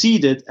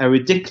conceded a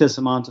ridiculous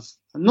amount of,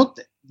 not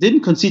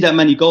didn't concede that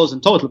many goals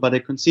in total, but they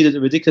conceded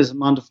a ridiculous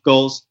amount of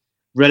goals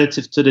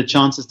relative to the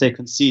chances they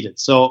conceded.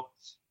 So,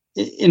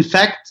 in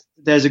fact,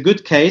 there's a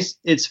good case.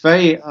 It's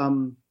very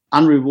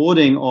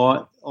unrewarding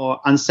or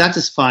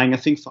unsatisfying, I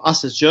think, for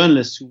us as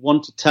journalists who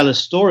want to tell a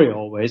story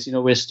always.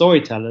 We're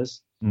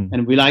storytellers,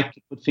 and we like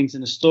to put things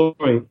in a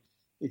story.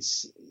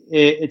 It's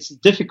a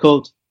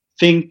difficult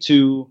thing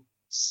to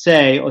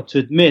say or to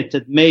admit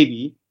that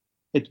maybe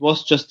it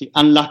was just the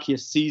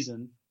unluckiest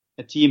season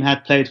a team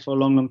had played for a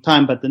long, long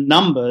time. But the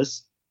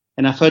numbers,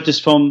 and I've heard this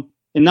from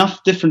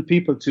enough different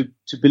people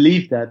to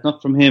believe that,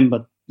 not from him,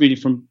 but really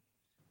from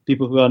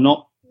people who are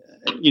not,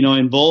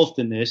 involved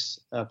in this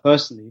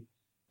personally,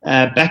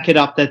 back it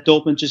up that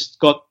Dortmund just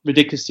got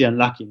ridiculously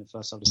unlucky in the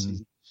first half of the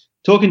season.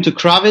 Talking to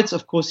Kravitz,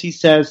 of course, he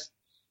says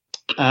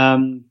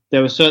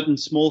there were certain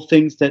small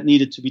things that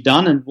needed to be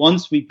done, and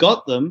once we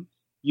got them,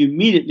 you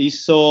immediately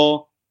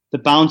saw the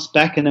bounce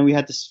back, and then we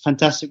had this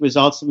fantastic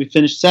results, and we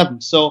finished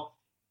seventh. So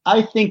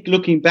I think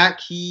looking back,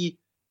 he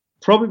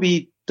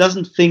probably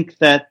doesn't think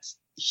that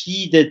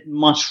he did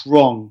much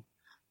wrong.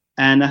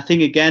 And I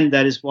think, again,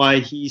 that is why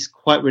he's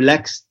quite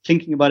relaxed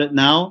thinking about it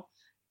now.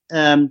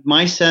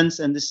 My sense,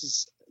 and this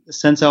is the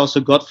sense I also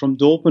got from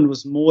Dortmund,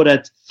 was more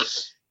that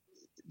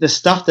the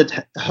stuff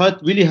that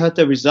really hurt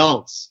their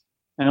results.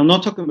 And I'm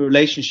not talking about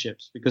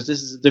relationships, because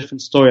this is a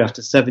different story.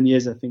 After 7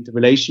 years, I think the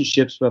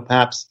relationships were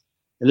perhaps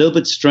a little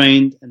bit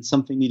strained and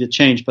something needed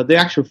change. But the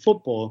actual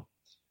football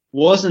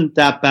wasn't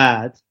that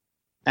bad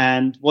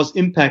and was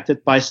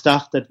impacted by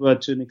stuff that were,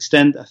 to an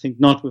extent, I think,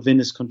 not within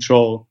his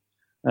control.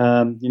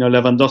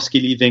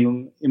 Lewandowski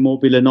leaving,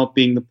 Immobile not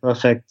being the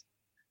perfect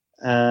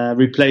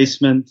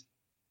replacement,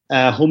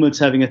 Hummels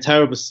having a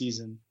terrible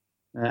season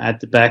at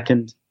the back.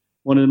 And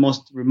one of the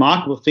most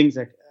remarkable things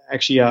that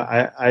actually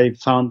I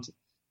found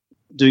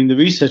doing the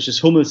research is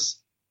Hummels.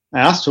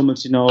 I asked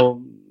Hummels,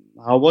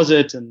 how was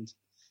it? And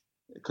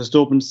because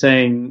Dortmund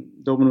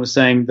was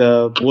saying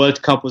the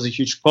World Cup was a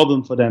huge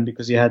problem for them,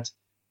 because you had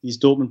these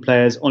Dortmund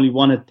players, only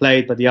one had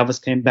played, but the others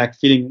came back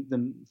feeling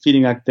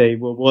like they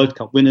were World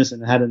Cup winners,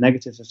 and it had a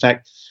negative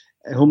effect.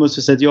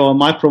 Hummels said,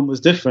 my problem was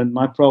different.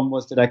 My problem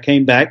was that I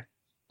came back.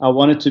 I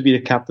wanted to be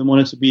the captain,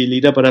 wanted to be a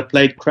leader, but I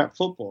played crap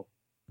football.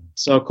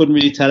 So I couldn't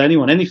really tell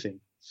anyone anything,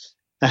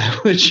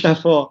 which I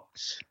thought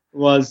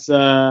was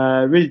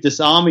really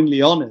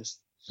disarmingly honest.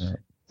 Yeah.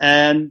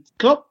 And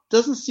Klopp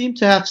doesn't seem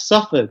to have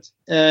suffered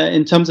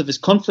in terms of his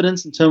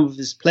confidence, in terms of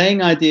his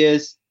playing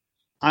ideas.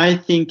 I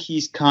think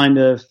he's kind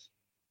of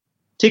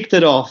ticked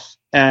it off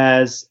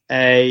as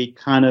a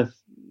kind of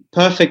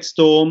perfect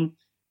storm,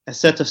 a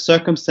set of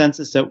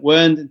circumstances that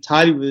weren't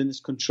entirely within his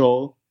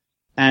control,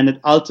 and it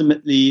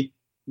ultimately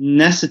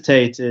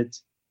necessitated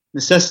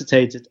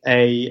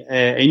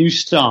a new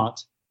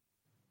start.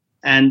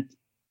 And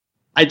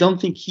I don't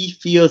think he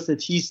feels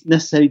that he's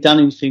necessarily done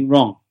anything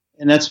wrong.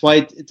 And that's why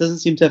it doesn't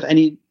seem to have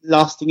any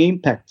lasting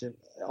impact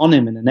on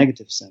him in a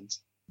negative sense.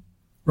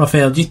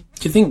 Raphael, do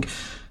you think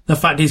the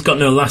fact he's got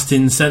no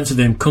lasting sense of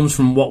him comes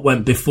from what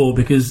went before?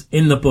 Because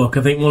in the book,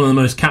 I think one of the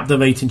most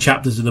captivating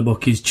chapters of the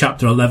book is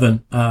chapter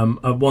 11,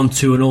 1,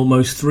 2 and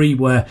almost 3,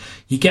 where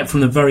you get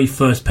from the very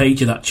first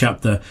page of that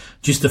chapter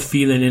just the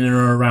feeling in and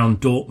around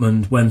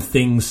Dortmund when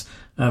things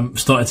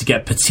started to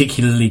get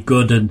particularly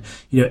good. And,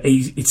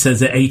 it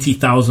says that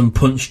 80,000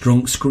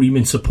 punch-drunk,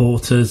 screaming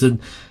supporters. And,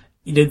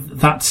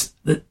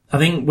 I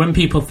think when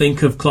people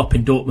think of Klopp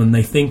in Dortmund,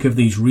 they think of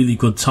these really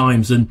good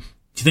times. And do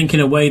you think in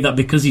a way that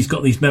because he's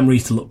got these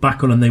memories to look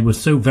back on, and they were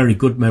so very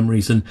good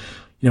memories, and,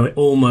 it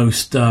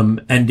almost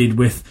ended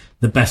with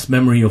the best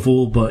memory of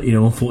all, but,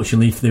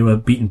 unfortunately, if they were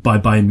beaten by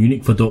Bayern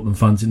Munich for Dortmund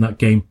fans in that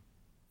game,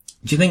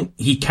 do you think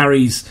he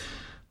carries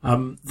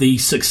the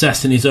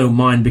success in his own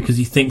mind because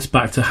he thinks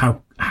back to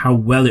how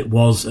well it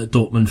was at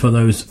Dortmund for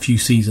those few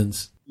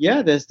seasons?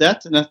 Yeah, there's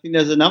that. And I think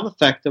there's another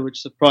factor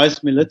which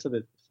surprised me a little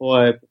bit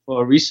before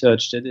I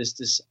researched it, is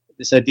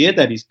this idea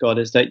that he's got,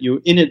 is that you're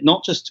in it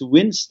not just to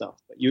win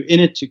stuff, but you're in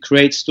it to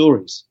create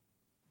stories.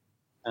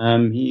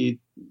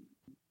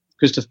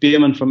 Christoph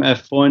Biermann from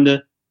Elf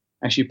Freunde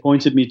actually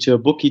pointed me to a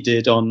book he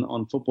did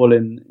on football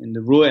in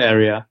the Ruhr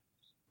area,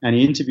 and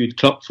he interviewed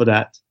Klopp for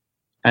that.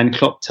 And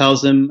Klopp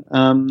tells him,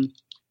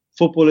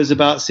 football is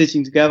about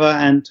sitting together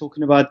and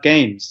talking about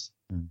games.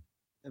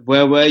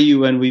 Where were you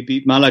when we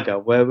beat Malaga?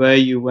 Where were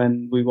you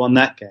when we won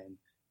that game?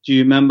 Do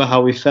you remember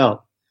how we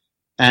felt?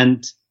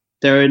 And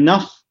there are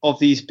enough of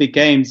these big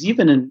games,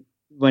 even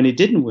when they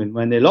didn't win,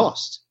 when they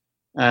lost,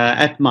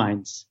 at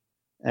Mainz,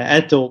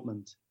 at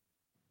Dortmund.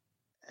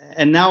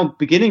 And now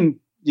beginning,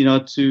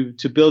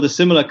 to build a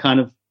similar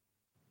kind of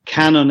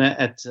canon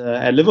at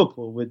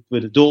Liverpool with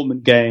the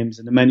Dortmund games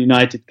and the Man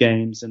United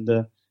games and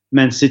the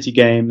Man City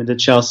game and the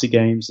Chelsea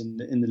games in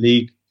the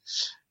league.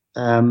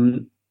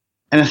 And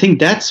I think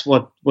that's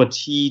what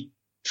he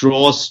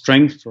draws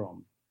strength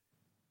from,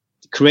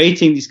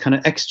 creating these kind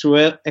of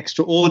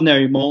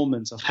extraordinary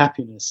moments of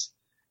happiness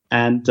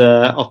and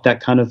of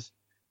that kind of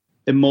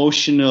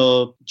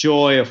emotional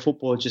joy of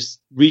football just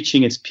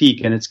reaching its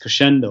peak and its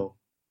crescendo.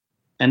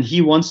 And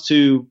he wants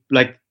to,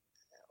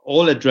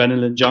 all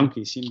adrenaline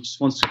junkies. He just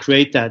wants to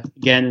create that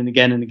again and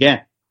again and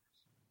again.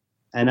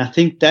 And I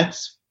think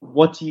that's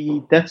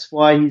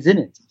why he's in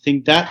it. I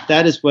think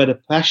that is where the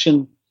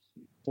passion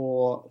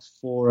for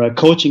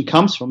coaching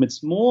comes from.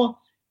 It's more,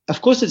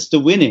 of course, it's the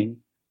winning,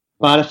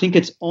 but I think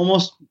it's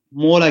almost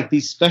more like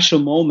these special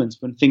moments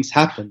when things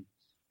happen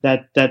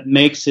that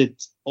makes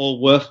it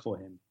all worth for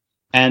him.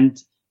 And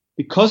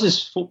because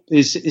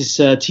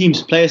his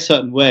teams play a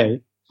certain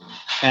way,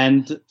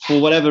 and for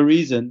whatever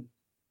reason,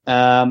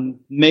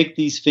 make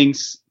these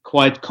things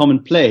quite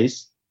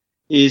commonplace,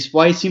 is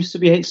why he seems to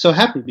be so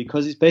happy,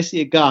 because he's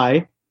basically a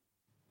guy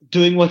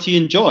doing what he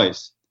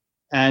enjoys.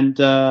 And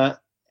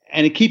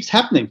it keeps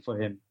happening for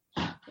him.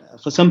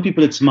 For some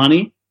people, it's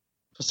money.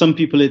 For some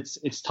people,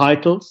 it's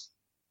titles.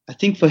 I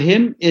think for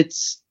him,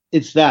 it's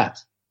that.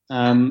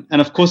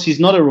 And of course, he's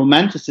not a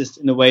romanticist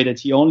in a way that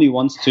he only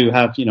wants to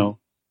have,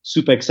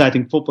 super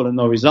exciting football and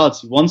no results.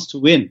 He wants to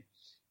win.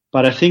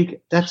 But I think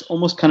that's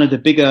almost kind of the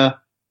bigger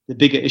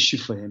issue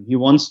for him. He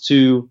wants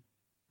to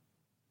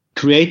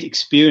create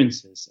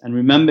experiences and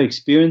remember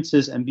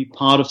experiences and be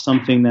part of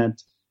something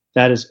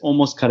that is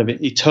almost kind of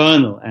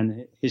eternal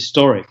and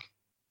historic.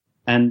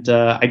 And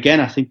again,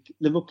 I think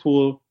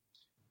Liverpool,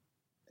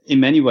 in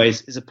many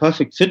ways, is a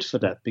perfect fit for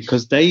that,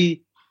 because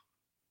they,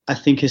 I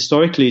think,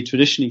 historically,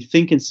 traditionally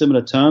think in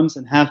similar terms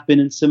and have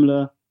been in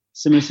similar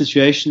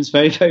situations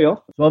very, very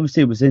often. So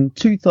obviously it was in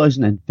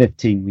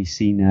 2015 we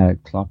seen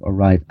Klopp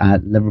arrive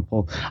at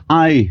Liverpool.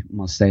 I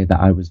must say that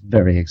I was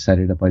very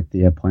excited about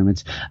the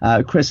appointment.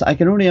 Chris, I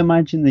can only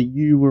imagine that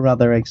you were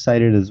rather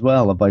excited as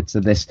well about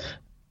this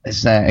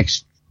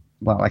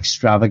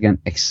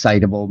extravagant,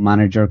 excitable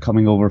manager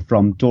coming over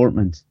from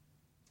Dortmund.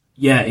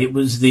 Yeah, it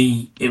was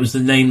the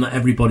name that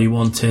everybody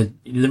wanted.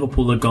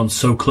 Liverpool had gone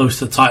so close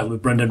to the title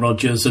with Brendan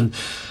Rodgers, and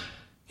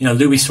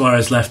Luis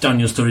Suarez left,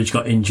 Daniel Sturridge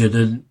got injured,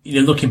 and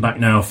looking back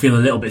now, I feel a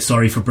little bit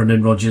sorry for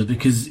Brendan Rodgers,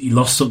 because he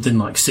lost something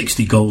like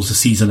 60 goals the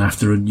season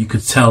after, and you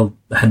could tell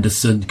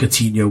Henderson,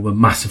 Coutinho were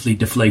massively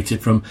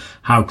deflated from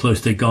how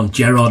close they'd gone.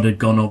 Gerrard had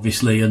gone,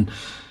 obviously, and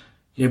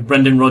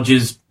Brendan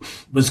Rodgers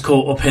was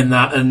caught up in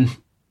that, and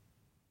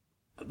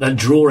that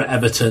draw at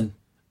Everton.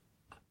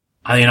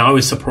 I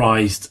was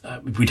surprised.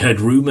 We'd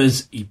heard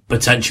rumours he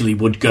potentially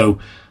would go,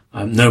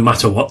 no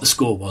matter what the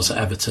score was at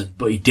Everton,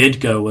 but he did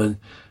go, and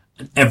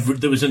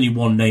there was only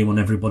one name on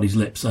everybody's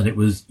lips, and it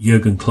was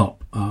Jurgen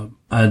Klopp.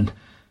 And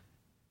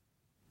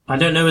I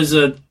don't know, as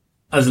a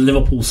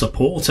Liverpool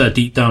supporter,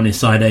 deep down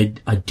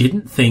inside, I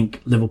didn't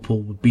think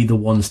Liverpool would be the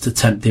ones to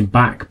tempt him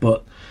back,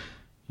 but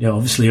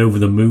obviously over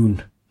the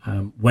moon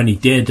when he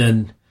did.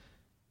 And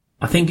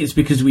I think it's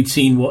because we'd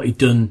seen what he'd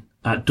done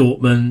at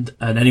Dortmund,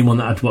 and anyone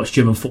that had watched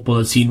German football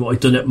had seen what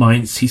he'd done at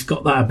Mainz. He's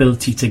got that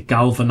ability to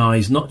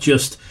galvanise not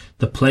just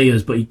the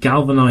players, but he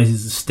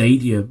galvanises the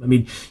stadium. I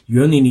mean,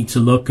 you only need to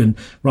look, and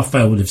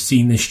Raphael would have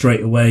seen this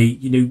straight away.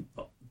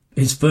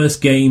 His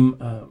first game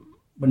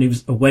when he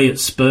was away at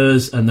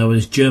Spurs, and there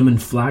was German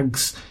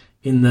flags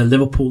in the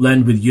Liverpool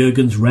end with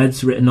Jurgen's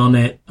Reds written on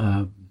it.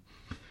 And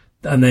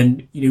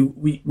then,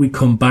 we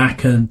come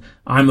back, and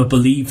I'm a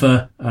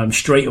believer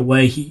straight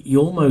away. He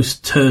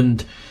almost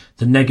turned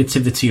the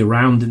negativity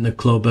around in the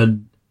club,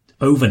 and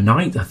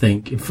overnight, I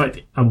think. In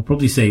fact, I would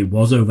probably say it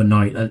was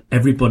overnight, and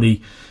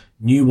everybody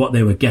knew what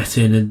they were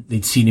getting, and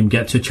they'd seen him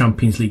get to a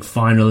Champions League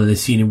final, and they'd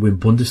seen him win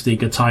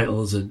Bundesliga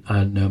titles and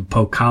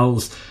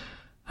Pokals.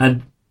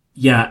 And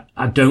yeah,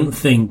 I don't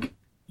think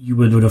you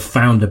would have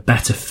found a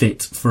better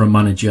fit for a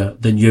manager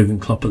than Jurgen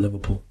Klopp at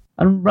Liverpool.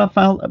 And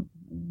Raphael,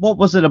 what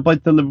was it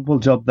about the Liverpool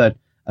job that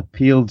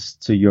appealed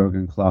to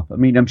Jurgen Klopp? I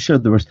mean, I'm sure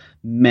there was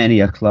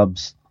many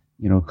clubs,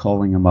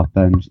 calling him up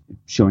and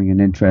showing an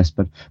interest,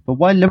 but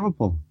why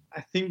Liverpool?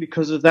 I think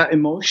because of that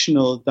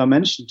emotional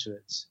dimension to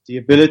it, the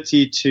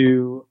ability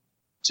to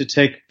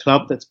take a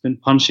club that's been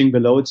punching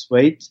below its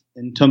weight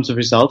in terms of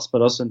results,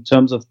 but also in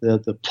terms of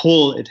the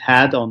pull it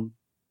had on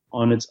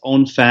its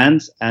own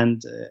fans,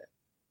 and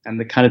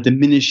the kind of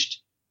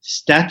diminished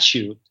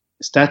stature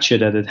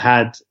that it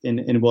had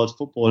in world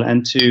football,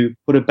 and to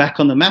put it back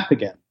on the map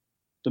again,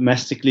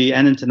 domestically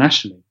and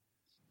internationally,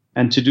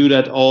 and to do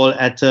that all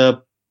at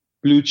a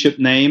blue chip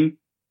name,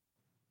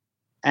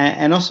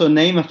 and also a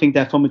name, I think,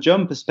 that from a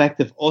German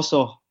perspective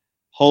also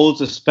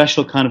holds a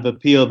special kind of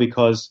appeal,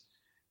 because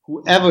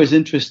whoever is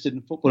interested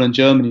in football in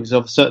Germany is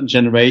of a certain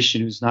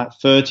generation, who's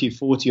not 30,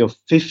 40 or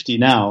 50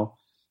 now,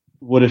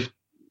 would have,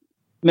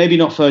 maybe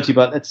not 30,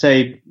 but let's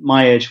say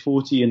my age,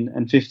 40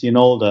 and 50 and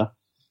older,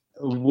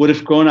 would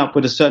have grown up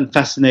with a certain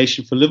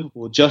fascination for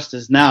Liverpool, just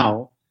as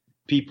now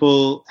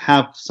people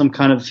have some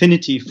kind of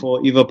affinity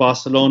for either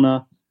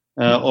Barcelona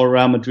or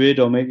Real Madrid,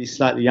 or maybe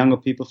slightly younger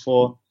people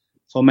for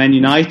Man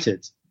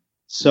United.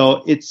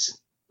 So it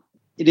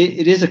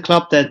is a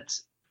club that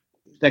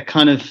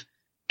kind of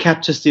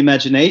captures the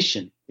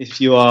imagination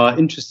if you are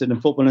interested in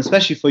football, and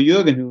especially for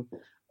Jurgen, who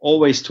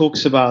always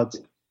talks about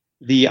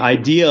the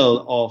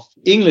ideal of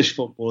English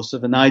football, so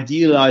an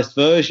idealized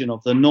version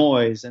of the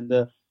noise and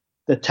the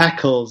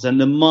tackles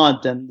and the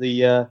mud and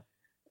the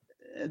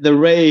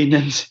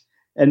rain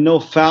and no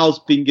fouls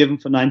being given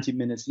for 90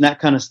 minutes and that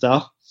kind of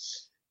stuff.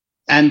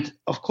 And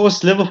of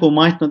course, Liverpool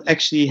might not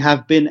actually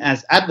have been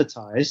as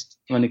advertised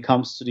when it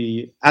comes to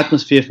the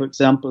atmosphere, for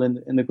example,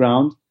 in the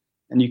ground.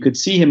 And you could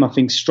see him, I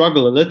think,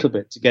 struggle a little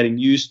bit to getting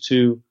used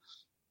to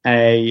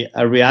a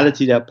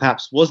reality that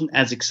perhaps wasn't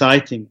as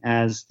exciting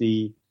as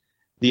the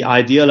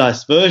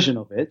idealized version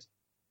of it.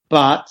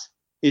 But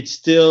it's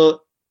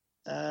still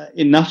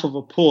enough of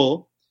a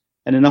pull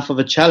and enough of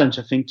a challenge,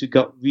 I think, to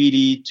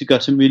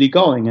get him really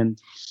going. And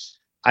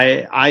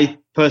I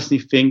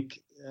personally think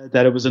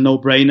that it was a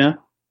no-brainer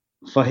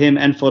for him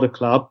and for the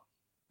club.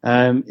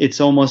 It's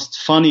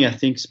almost funny, I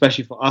think,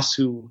 especially for us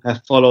who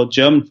have followed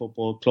German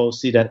football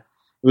closely, that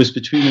it was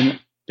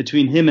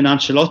between him and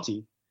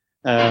Ancelotti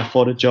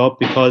for the job,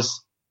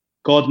 because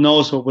God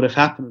knows what would have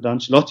happened with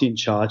Ancelotti in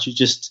charge. You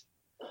just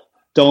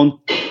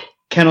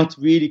cannot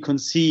really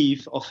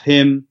conceive of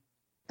him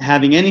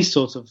having any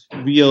sort of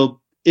real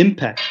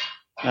impact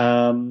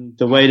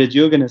the way that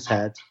Jurgen has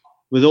had,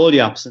 with all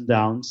the ups and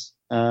downs,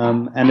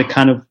 and the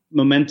kind of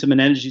momentum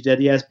and energy that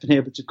he has been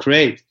able to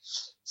create.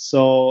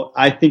 So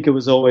I think it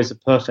was always a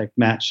perfect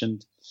match.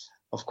 And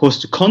of course,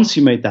 to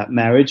consummate that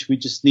marriage, we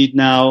just need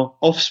now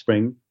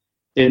offspring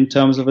in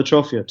terms of a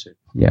trophy or two.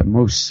 Yeah,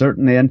 most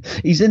certainly. And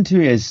he's into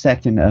his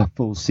second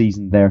full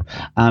season there.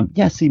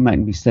 Yes, he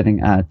mightn't be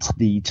sitting at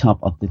the top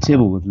of the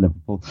table with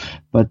Liverpool,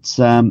 but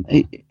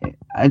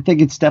I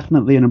think it's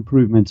definitely an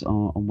improvement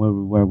on where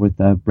we were with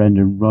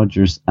Brendan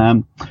Rodgers.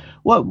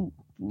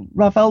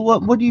 Raphael,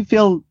 what do you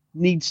feel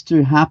needs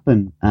to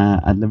happen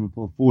at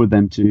Liverpool for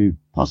them to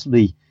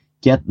possibly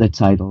get the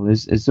title?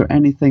 Is there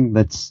anything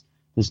that's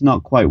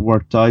not quite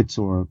worked out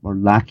or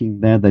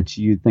lacking there that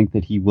you think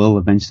that he will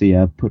eventually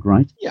put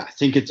right? Yeah, I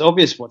think it's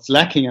obvious what's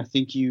lacking. I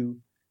think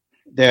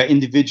there are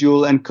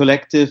individual and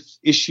collective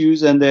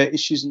issues, and there are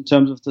issues in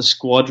terms of the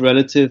squad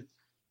relative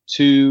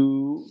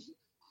to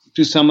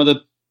some of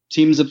the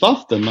teams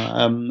above them.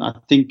 I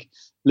think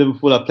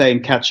Liverpool are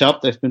playing catch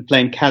up. They've been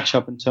playing catch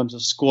up in terms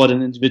of squad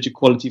and individual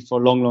quality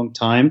for a long, long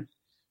time.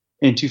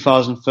 In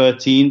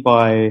 2013,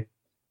 by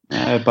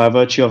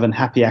virtue of an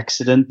happy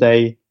accident,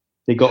 they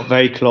got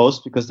very close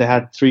because they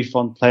had three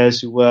front players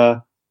who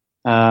were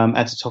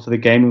at the top of the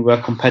game, who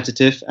were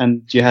competitive,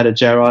 and you had a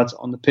Gerrard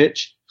on the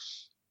pitch.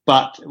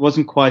 But it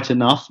wasn't quite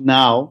enough.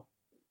 Now,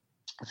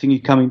 I think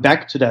you're coming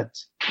back to that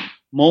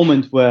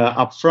moment where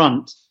up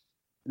front,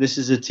 this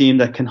is a team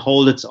that can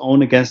hold its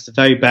own against the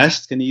very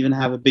best, can even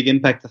have a big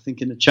impact, I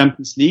think, in the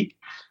Champions League,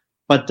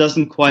 but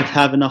doesn't quite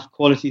have enough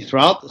quality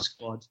throughout the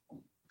squad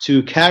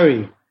to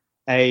carry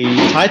a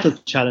title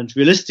challenge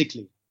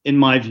realistically, in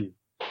my view.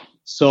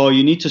 So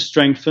you need to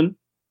strengthen.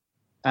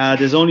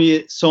 There's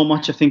only so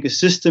much, I think, a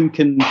system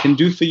can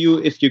do for you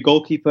if your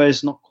goalkeeper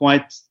is not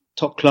quite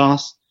top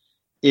class,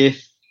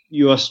 if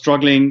you are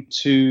struggling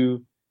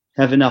to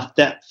have enough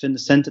depth in the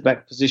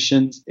centre-back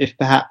positions, if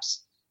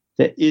perhaps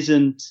there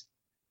isn't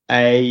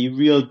a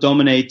real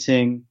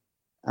dominating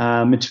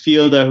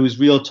midfielder who's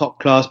real top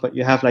class, but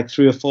you have like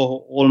 3 or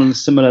 4 all on a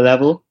similar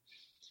level.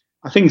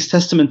 I think it's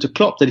testament to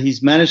Klopp that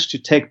he's managed to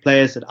take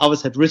players that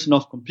others had written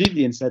off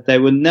completely and said they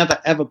were never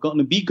ever going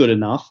to be good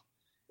enough,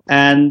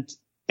 and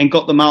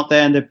got them out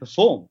there and they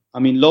perform. I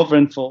mean,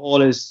 Lovren, for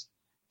all his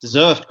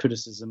deserved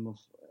criticism,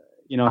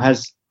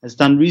 has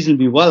done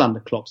reasonably well under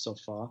Klopp so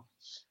far.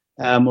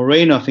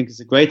 Moreno, I think,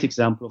 is a great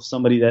example of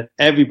somebody that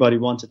everybody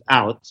wanted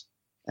out,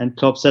 and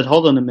Klopp said,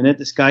 "Hold on a minute,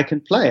 this guy can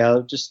play.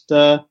 I'll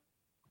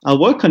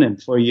work on him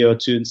for a year or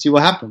two and see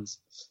what happens."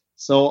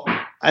 So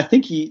I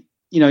think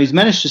he's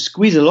managed to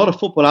squeeze a lot of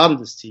football out of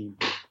this team,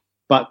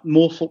 but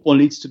more football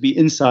needs to be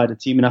inside the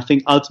team. And I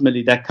think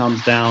ultimately that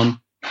comes down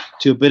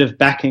to a bit of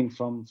backing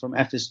from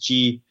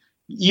FSG.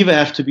 You either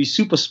have to be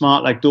super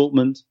smart like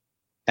Dortmund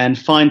and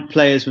find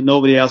players when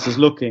nobody else is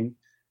looking,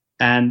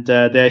 and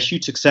they're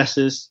huge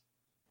successes,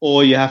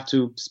 or you have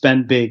to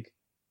spend big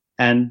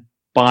and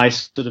buy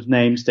sort of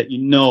names that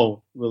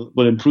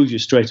will improve you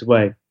straight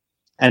away.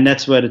 And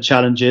that's where the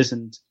challenge is.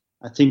 And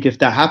I think if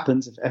that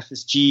happens, if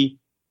FSG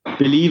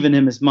believe in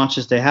him as much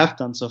as they have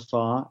done so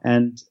far,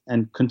 and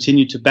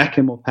continue to back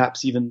him, or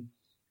perhaps even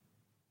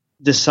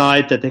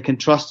decide that they can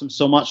trust him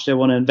so much they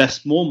want to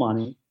invest more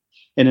money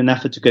in an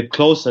effort to get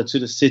closer to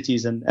the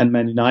cities and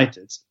Man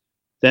United,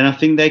 then I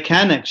think they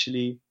can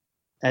actually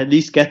at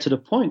least get to the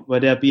point where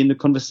they'll be in the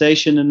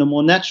conversation in a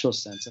more natural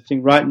sense. I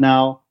think right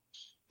now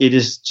it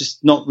is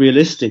just not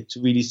realistic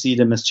to really see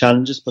them as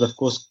challengers, but of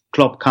course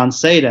Klopp can't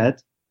say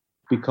that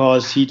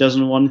because he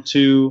doesn't want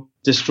to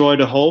destroy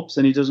the hopes,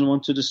 and he doesn't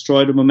want to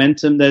destroy the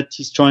momentum that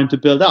he's trying to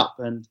build up.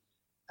 And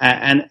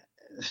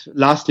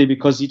lastly,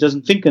 because he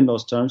doesn't think in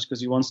those terms,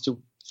 because he wants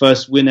to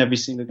first win every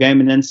single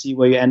game and then see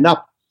where you end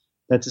up.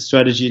 That's a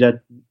strategy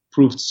that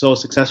proved so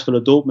successful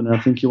at Dortmund, and I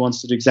think he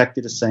wants to do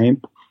exactly the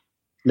same.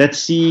 Let's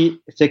see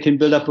if they can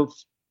build up a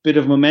bit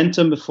of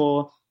momentum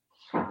before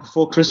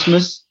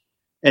Christmas,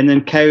 and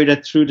then carry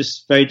that through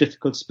this very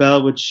difficult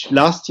spell, which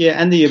last year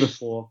and the year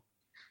before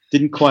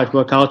didn't quite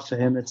work out for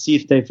him. Let's see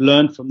if they've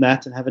learned from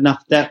that and have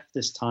enough depth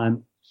this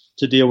time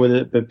to deal with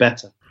it a bit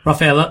better.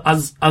 Raphael,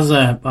 as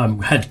a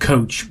head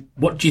coach,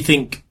 what do you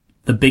think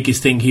the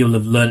biggest thing he'll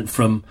have learned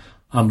from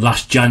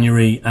last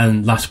January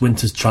and last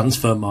winter's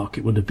transfer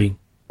market would have been.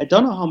 I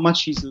don't know how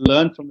much he's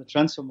learned from the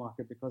transfer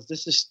market, because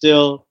this is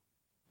still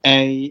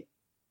a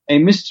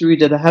mystery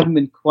that I haven't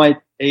been quite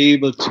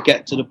able to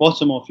get to the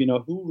bottom of.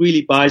 Who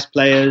really buys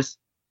players?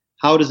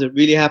 How does it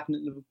really happen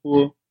at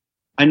Liverpool?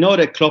 I know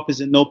that Klopp is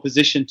in no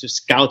position to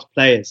scout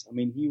players. I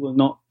mean, he will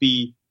not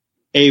be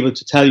able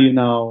to tell you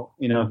now,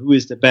 who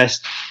is the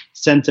best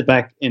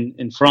centre-back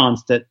in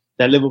France that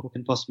Liverpool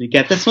can possibly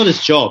get. That's not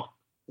his job.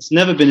 It's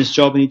never been his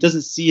job, and he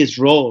doesn't see his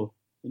role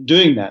in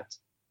doing that.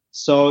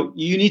 So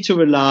you need to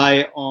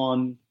rely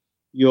on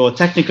your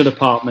technical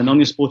department, on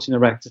your sporting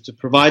director, to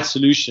provide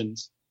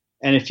solutions.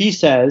 And if he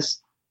says,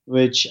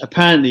 which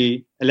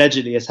apparently,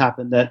 allegedly has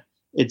happened, that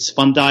it's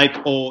Van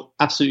Dijk or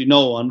absolutely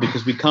no one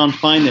because we can't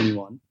find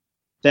anyone,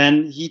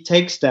 then he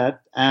takes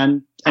that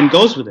and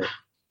goes with it.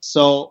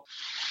 So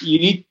you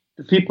need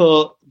the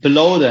people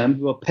below them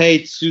who are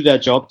paid to do their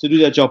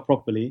job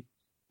properly.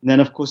 And then,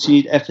 of course, you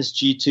need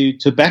FSG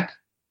to back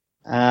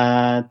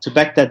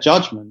that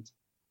judgment.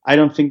 I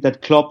don't think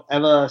that Klopp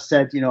ever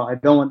said, I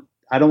don't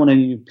want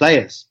any new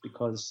players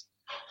because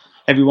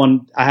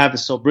everyone I have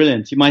is so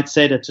brilliant. He might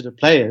say that to the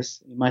players.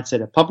 He might say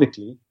that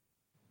publicly,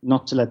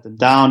 not to let them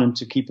down and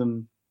to keep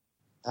them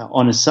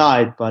on his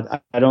side.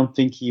 But I don't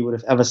think he would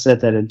have ever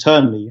said that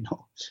internally.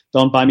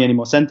 Don't buy me any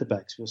more centre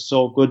backs. We're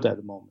so good at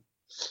the moment.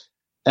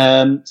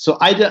 So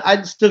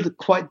I still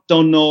quite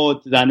don't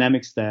know the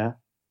dynamics there.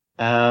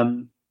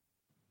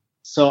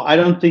 So I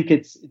don't think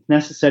it's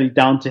necessarily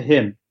down to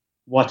him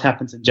what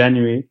happens in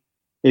January.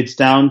 It's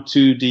down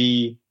to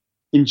the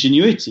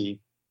ingenuity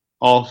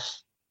of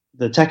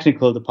the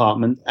technical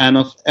department and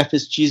of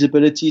FSG's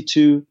ability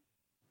to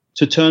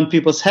turn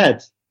people's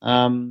heads.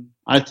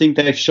 I think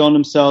they've shown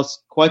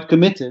themselves quite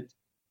committed,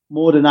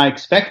 more than I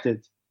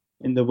expected,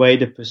 in the way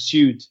they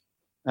pursued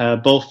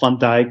both Van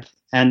Dijk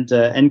and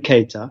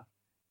Keita.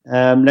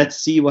 Let's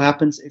see what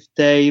happens if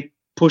they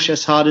push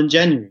as hard in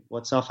January,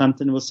 what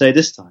Southampton will say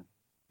this time.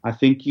 I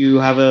think you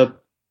have a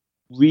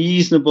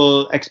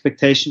reasonable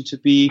expectation to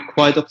be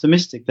quite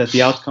optimistic that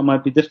the outcome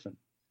might be different.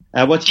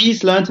 What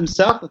he's learned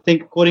himself, I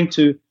think, according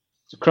to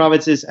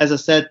Kravitz, is, as I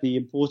said, the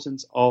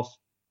importance of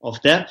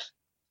depth,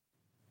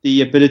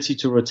 the ability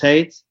to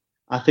rotate.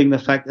 I think the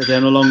fact that they're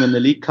no longer in the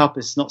League Cup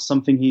is not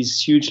something he's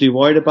hugely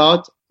worried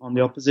about. On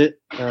the opposite,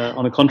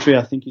 on the contrary,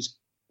 I think he's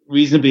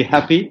reasonably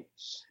happy.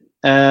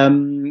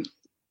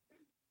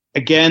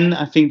 Again,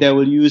 I think they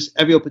will use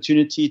every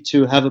opportunity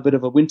to have a bit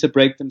of a winter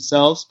break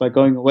themselves by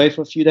going away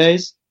for a few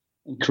days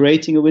and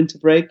creating a winter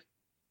break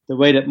the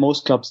way that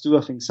most clubs do.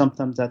 I think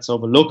sometimes that's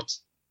overlooked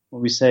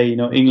when we say,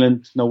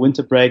 England, no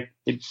winter break.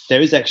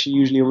 There is actually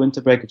usually a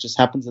winter break. It just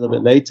happens a little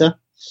bit later.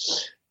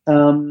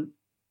 And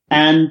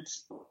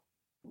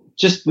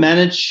just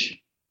manage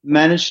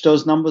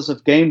those numbers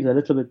of games a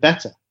little bit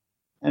better.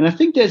 And I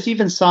think there's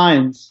even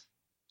signs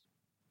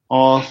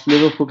of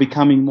Liverpool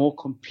becoming more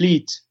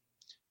complete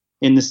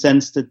in the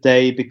sense that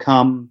they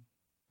become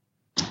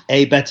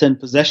A, better in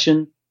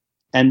possession,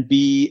 and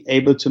B,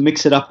 able to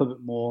mix it up a bit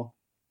more.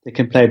 They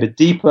can play a bit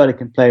deeper. They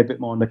can play a bit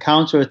more on the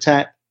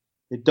counter-attack.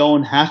 They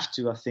don't have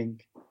to, I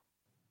think,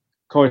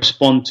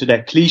 correspond to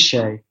that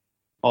cliche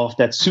of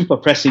that super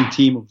pressing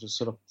team who just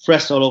sort of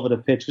press all over the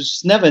pitch, which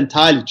is never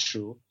entirely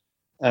true.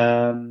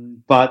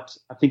 But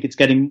I think it's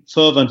getting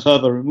further and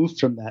further removed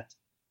from that.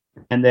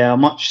 And they are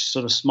much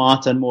sort of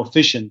smarter and more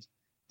efficient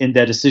in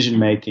their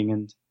decision-making.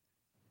 And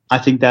I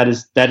think that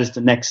is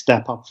the next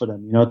step up for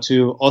them,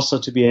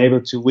 to be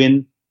able to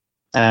win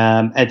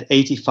at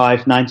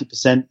 85,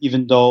 90%,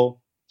 even though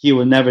he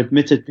will never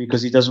admit it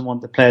because he doesn't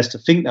want the players to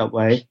think that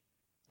way.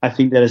 I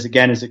think that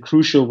is a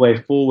crucial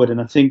way forward. And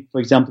I think, for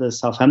example, the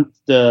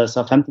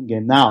Southampton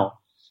game now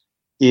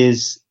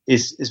is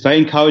very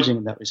encouraging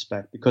in that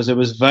respect because it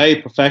was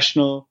very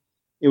professional.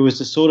 It was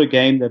the sort of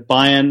game that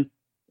Bayern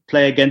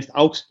play against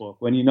Augsburg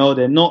when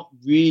they're not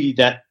really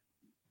that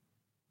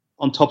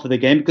on top of the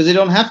game because they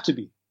don't have to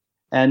be.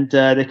 And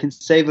they can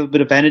save a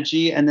bit of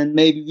energy and then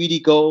maybe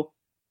really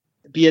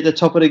be at the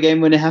top of the game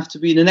when they have to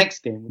be in the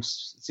next game, which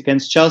is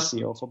against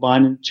Chelsea or for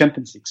Bayern in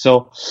Champions League.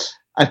 So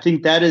I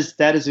think that is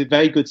a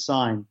very good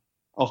sign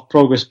of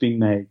progress being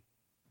made.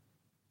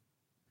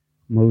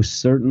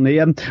 Most certainly.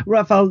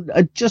 Raphael,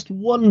 just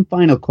one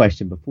final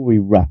question before we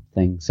wrap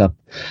things up.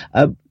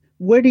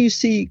 Where do you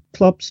see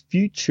Klopp's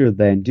future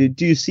then? Do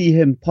you see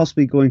him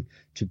possibly going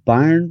to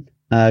Bayern?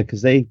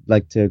 Because they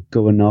like to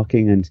go a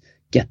knocking and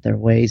get their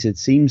ways. It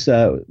seems,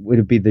 would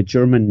it be the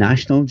German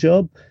national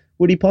job?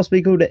 Would he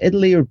possibly go to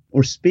Italy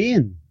or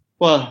Spain?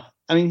 Well,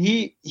 I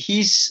mean,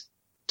 he's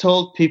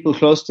told people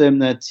close to him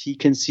that he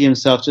can see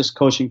himself just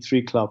coaching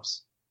 3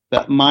 clubs.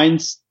 That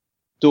Mainz,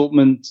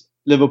 Dortmund,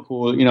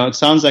 Liverpool. It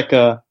sounds like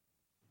a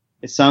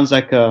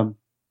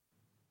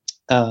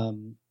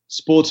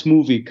sports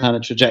movie kind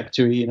of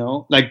trajectory.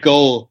 Like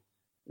Goal.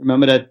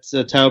 Remember that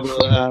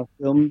terrible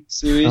film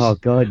series? Oh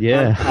God,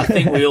 yeah. I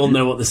think we all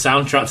know what the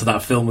soundtrack to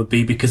that film would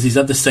be because he's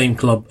had the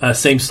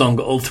same song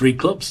at all 3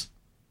 clubs.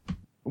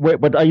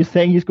 Wait, but are you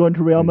saying he's going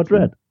to Real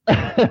Madrid?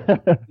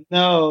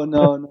 No,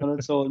 not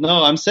at all.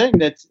 No, I'm saying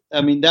that.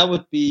 I mean, that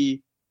would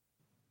be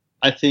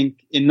I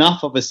think,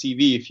 enough of a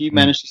CV. If he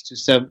manages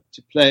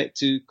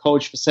to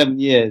coach for 7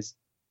 years,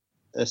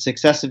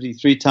 successively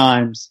 3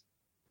 times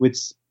with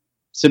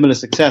similar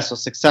success or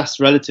success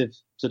relative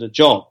to the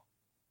job,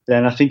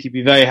 then I think he'd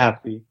be very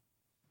happy.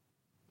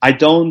 I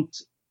don't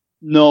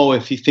know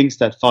if he thinks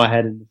that far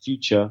ahead in the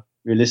future,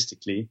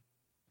 realistically.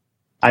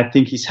 I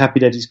think he's happy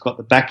that he's got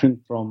the backing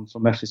from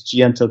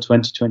FSG until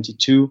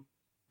 2022.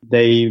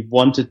 They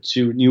wanted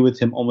to renew with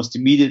him almost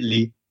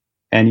immediately,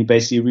 and he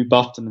basically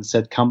rebuffed them and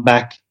said, come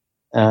back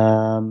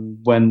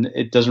when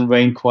it doesn't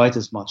rain quite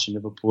as much in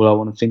Liverpool. I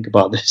want to think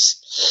about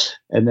this.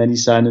 And then he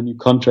signed a new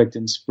contract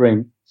in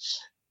spring.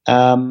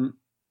 I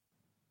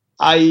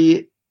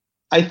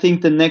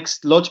think the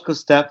next logical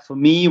step for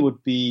me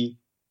would be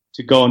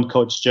to go and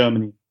coach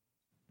Germany.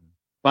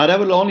 But that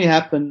will only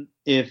happen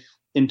if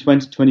in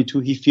 2022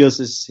 he feels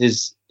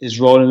his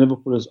role in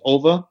Liverpool is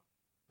over,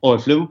 or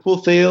if Liverpool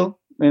fail,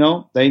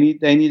 they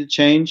need a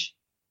change.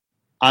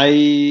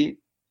 I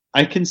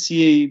can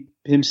see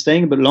him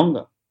staying a bit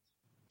longer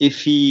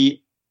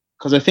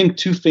because I think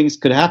 2 things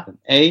could happen.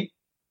 A,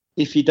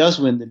 if he does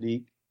win the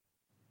league,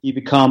 he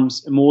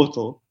becomes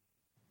immortal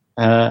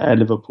at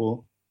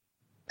Liverpool,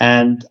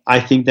 and I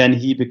think then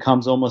he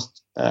becomes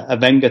almost a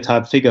Wenger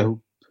type figure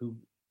who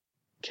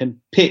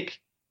can pick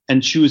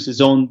and choose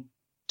his own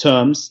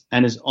terms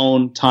and his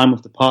own time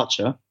of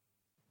departure.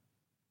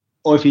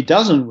 Or if he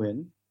doesn't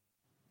win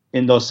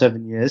in those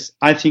 7 years,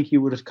 I think he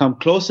would have come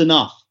close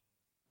enough,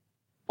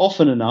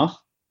 often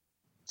enough,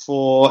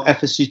 for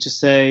FSG to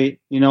say,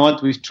 you know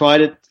what, we've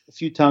tried it a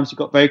few times, you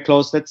got very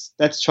close,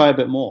 let's try a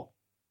bit more.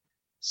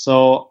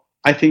 So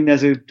I think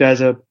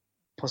there's a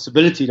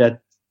possibility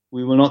that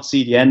we will not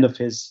see the end of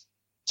his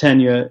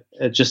tenure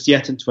just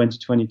yet in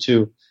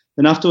 2022.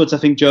 Then afterwards, I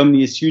think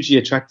Germany is hugely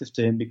attractive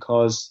to him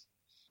because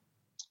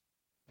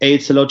A,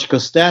 it's a logical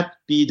step.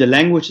 B, the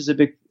language is a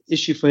big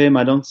issue for him.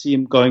 I don't see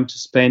him going to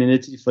Spain and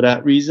Italy for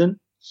that reason.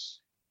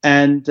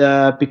 And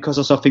because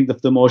also I think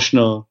of the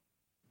emotional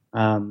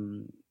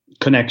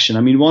connection.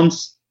 I mean,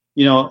 once,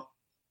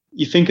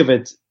 you think of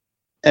it,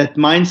 at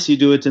Mainz, you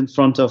do it in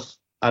front of,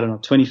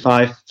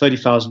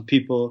 30,000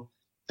 people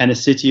and a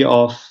city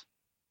of,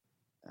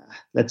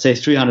 let's say,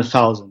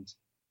 300,000.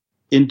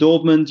 In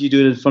Dortmund, you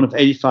do it in front of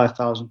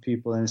 85,000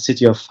 people and a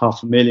city of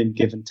 500,000,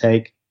 give and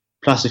take,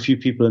 plus a few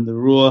people in the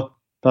Ruhr,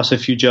 plus a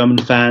few German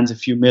fans, a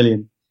few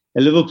million.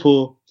 In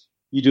Liverpool,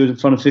 you do it in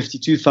front of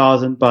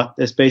 52,000, but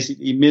there's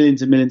basically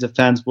millions and millions of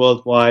fans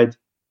worldwide,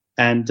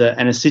 and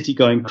a city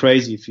going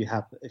crazy if you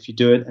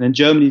do it. And in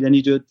Germany, then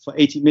you do it for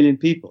 80 million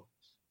people.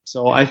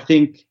 So I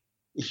think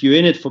if you're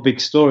in it for big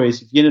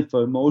stories, if you're in it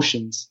for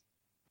emotions,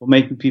 for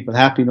making people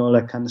happy and all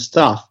that kind of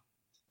stuff,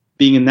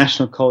 being a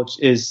national coach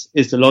is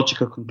the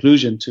logical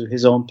conclusion to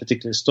his own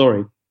particular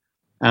story.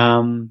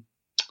 But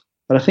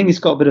I think he's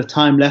got a bit of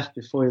time left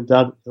before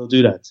he'll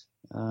do that.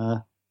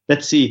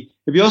 Let's see.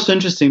 It'd be also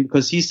interesting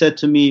because he said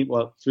to me,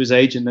 through his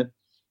agent, that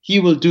he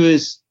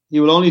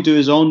will only do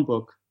his own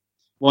book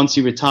once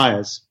he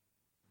retires.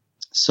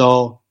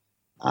 So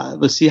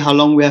we'll see how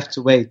long we have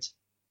to wait.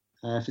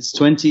 If it's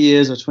 20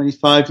 years or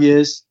 25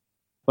 years,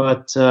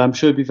 but I'm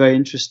sure it'll be very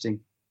interesting.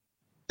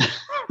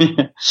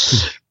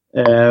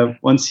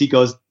 Once he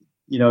goes,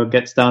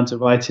 gets down to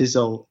write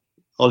all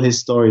his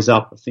stories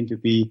up, I think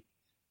it'd be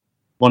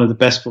one of the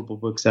best football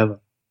books ever.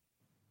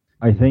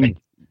 I think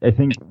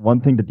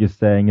one thing that you're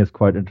saying is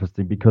quite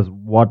interesting because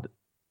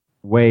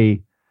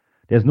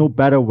there's no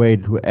better way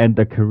to end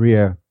a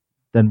career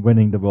than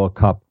winning the World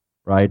Cup,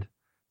 right?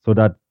 So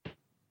that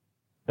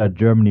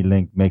Germany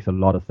link makes a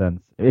lot of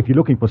sense. If you're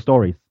looking for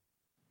stories,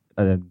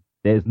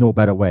 there's no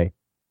better way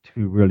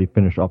to really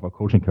finish off a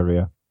coaching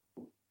career.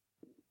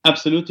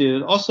 Absolutely.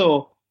 It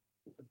also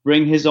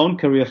bring his own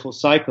career full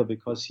cycle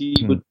because he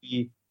would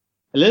be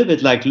a little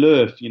bit like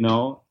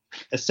Löw,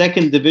 a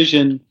second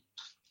division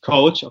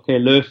coach. Okay,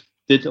 Löw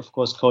did, of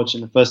course, coach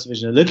in the first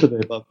division a little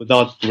bit, but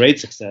without great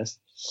success,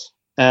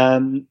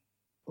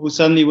 who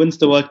suddenly wins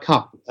the World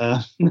Cup.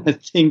 I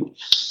think,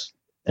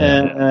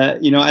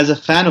 as a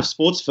fan of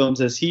sports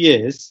films as he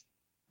is,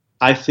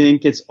 I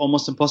think it's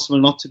almost impossible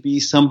not to be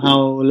somehow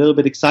a little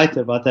bit excited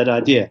about that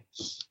idea.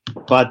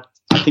 But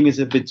I think it's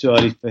a bit too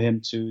early for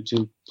him to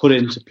put it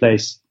into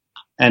place.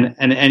 And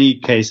in any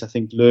case, I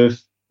think Löw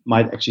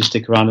might actually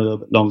stick around a little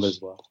bit longer as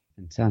well.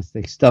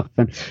 Fantastic stuff.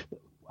 And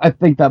I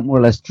think that more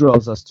or less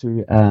draws us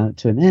to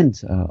an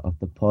end of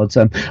the pod.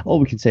 All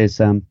we can say is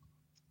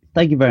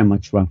thank you very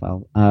much,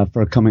 Raphael,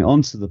 for coming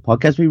on to the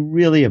podcast. We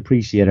really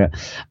appreciate it.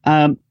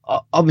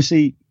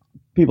 Obviously,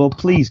 people,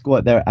 please go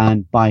out there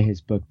and buy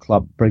his book,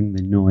 Club Bring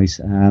the Noise.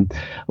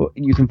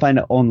 You can find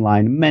it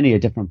online, many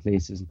different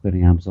places,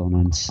 including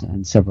Amazon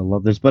and several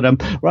others.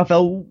 But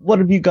Raphael, what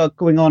have you got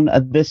going on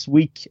this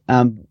week?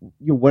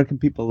 Where can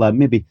people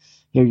maybe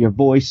hear your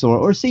voice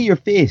or see your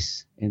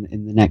face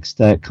in the next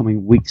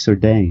coming weeks or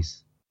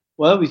days?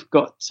 Well, we've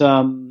got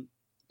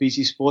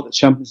BT Sport, the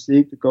Champions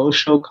League, the Goal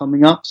Show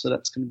coming up, so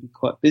that's going to be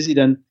quite busy.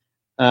 Then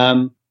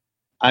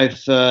I've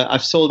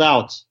sold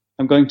out.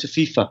 I'm going to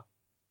FIFA.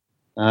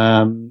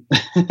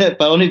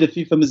 But only the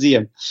FIFA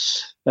museum.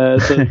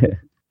 So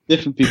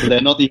different people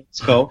there, not the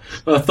EXCO.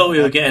 Well, I thought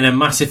we were getting a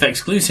massive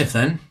exclusive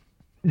then.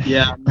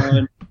 Yeah,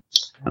 no,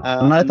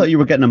 and I thought you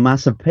were getting a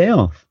massive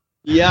payoff.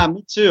 Yeah,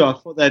 me too. I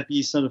thought that'd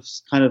be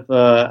kind of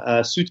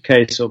a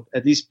suitcase or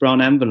at least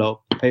brown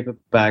envelope, paper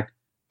bag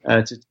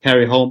to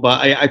carry home.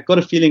 But I've got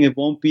a feeling it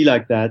won't be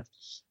like that.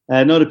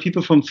 No, the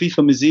people from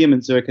FIFA Museum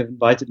in Zurich have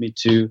invited me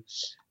to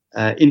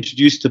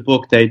introduce the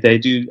book. They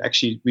do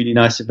actually really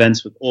nice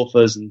events with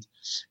authors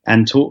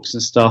and talks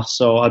and stuff.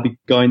 So I'll be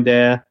going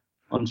there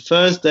on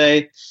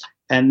Thursday.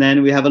 And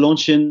then we have a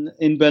launch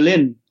in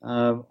Berlin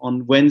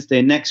on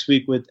Wednesday next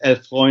week with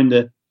Elf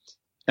Freunde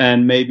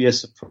and maybe a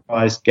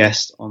surprise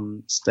guest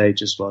on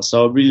stage as well.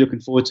 So I'm really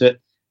looking forward to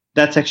it.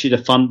 That's actually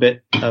the fun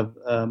bit of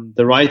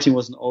the writing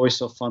wasn't always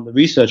so fun. The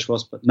research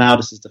was, but now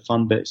this is the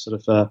fun bit,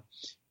 sort of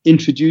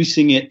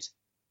introducing it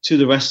to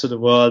the rest of the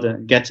world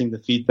and getting the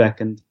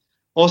feedback and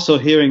also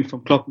hearing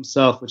from Klopp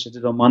himself, which I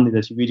did on Monday,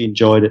 that he really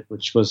enjoyed it,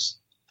 which was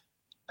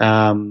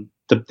the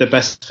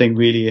best thing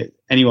really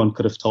anyone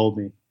could have told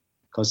me.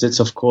 Because it's,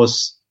 of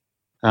course,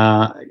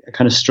 a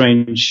kind of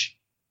strange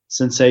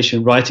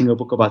sensation writing a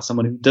book about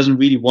someone who doesn't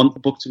really want the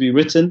book to be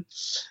written.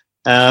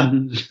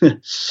 It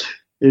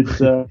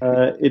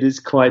is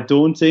quite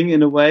daunting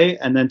in a way.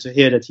 And then to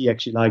hear that he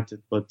actually liked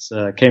it, but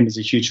came as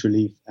a huge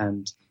relief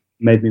and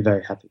made me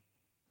very happy.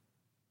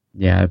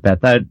 Yeah, I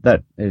bet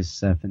that is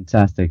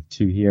fantastic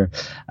to hear.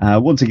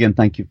 Once again,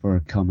 thank you for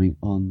coming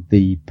on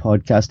the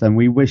podcast, and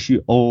we wish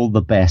you all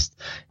the best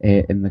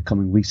in the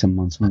coming weeks and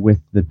months with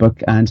the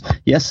book. And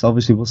yes,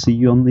 obviously, we'll see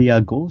you on the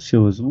Goal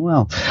Show as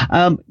well.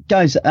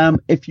 Guys,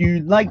 if you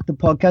like the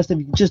podcast, if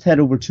you can just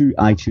head over to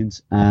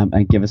iTunes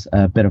and give us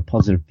a bit of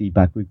positive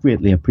feedback, we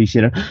greatly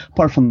appreciate it.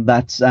 Apart from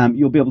that,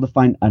 you'll be able to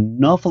find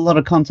an awful lot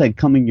of content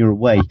coming your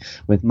way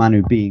with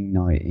Manu being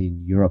now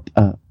in Europe.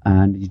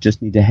 And you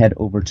just need to head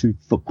over to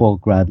Football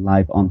Grad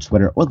Live on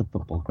Twitter or the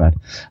Football Grad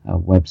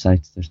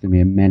website. There's going to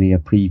be many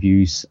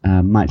previews,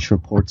 match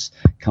reports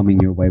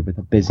coming your way with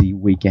a busy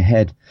week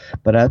ahead.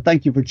 But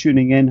thank you for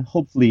tuning in.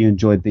 Hopefully you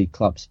enjoyed the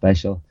club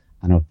special,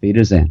 and auf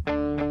Wiedersehen.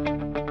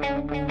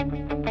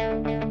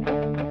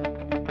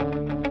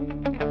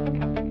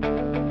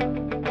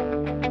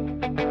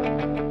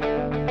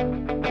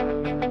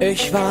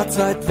 Ich warte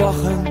seit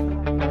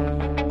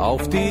Wochen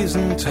auf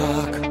diesen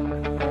Tag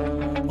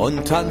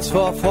und tanz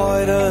vor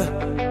Freude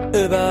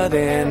über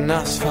den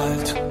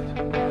Asphalt.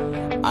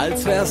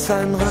 Als wär's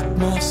ein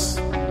Rhythmus,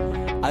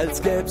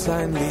 als gäb's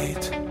ein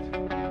Lied,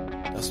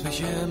 das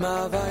mich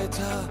immer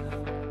weiter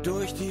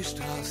durch die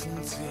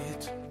Straßen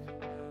zieht.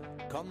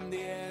 Komm dir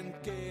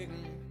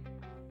entgegen,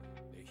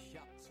 dich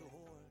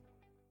abzuholen.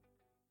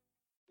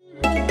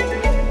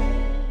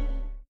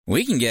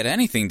 We can get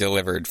anything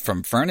delivered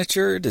from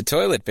furniture to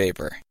toilet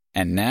paper.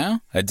 And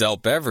now,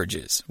 adult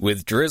beverages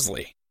with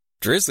Drizzly.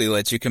 Drizzly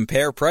lets you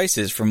compare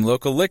prices from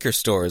local liquor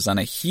stores on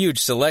a huge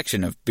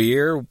selection of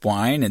beer,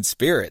 wine, and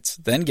spirits,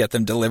 then get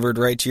them delivered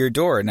right to your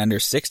door in under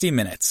 60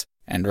 minutes.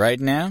 And right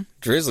now,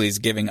 Drizzly's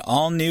giving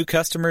all new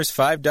customers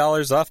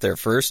 $5 off their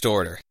first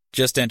order.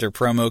 Just enter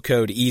promo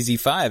code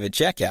EASY5 at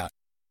checkout.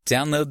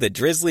 Download the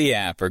Drizzly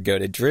app or go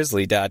to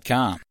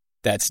drizzly.com.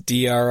 That's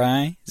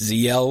DRIZLY.com.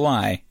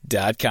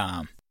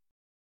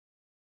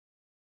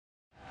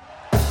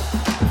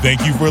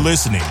 Thank you for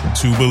listening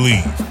to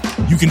Believe.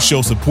 You can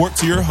show support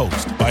to your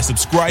host by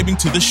subscribing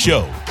to the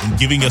show and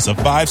giving us a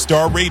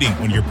 5-star rating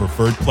on your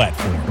preferred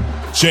platform.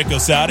 Check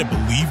us out at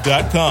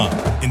Believe.com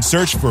and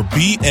search for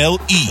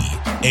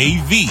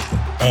BLEAV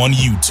on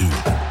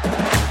YouTube.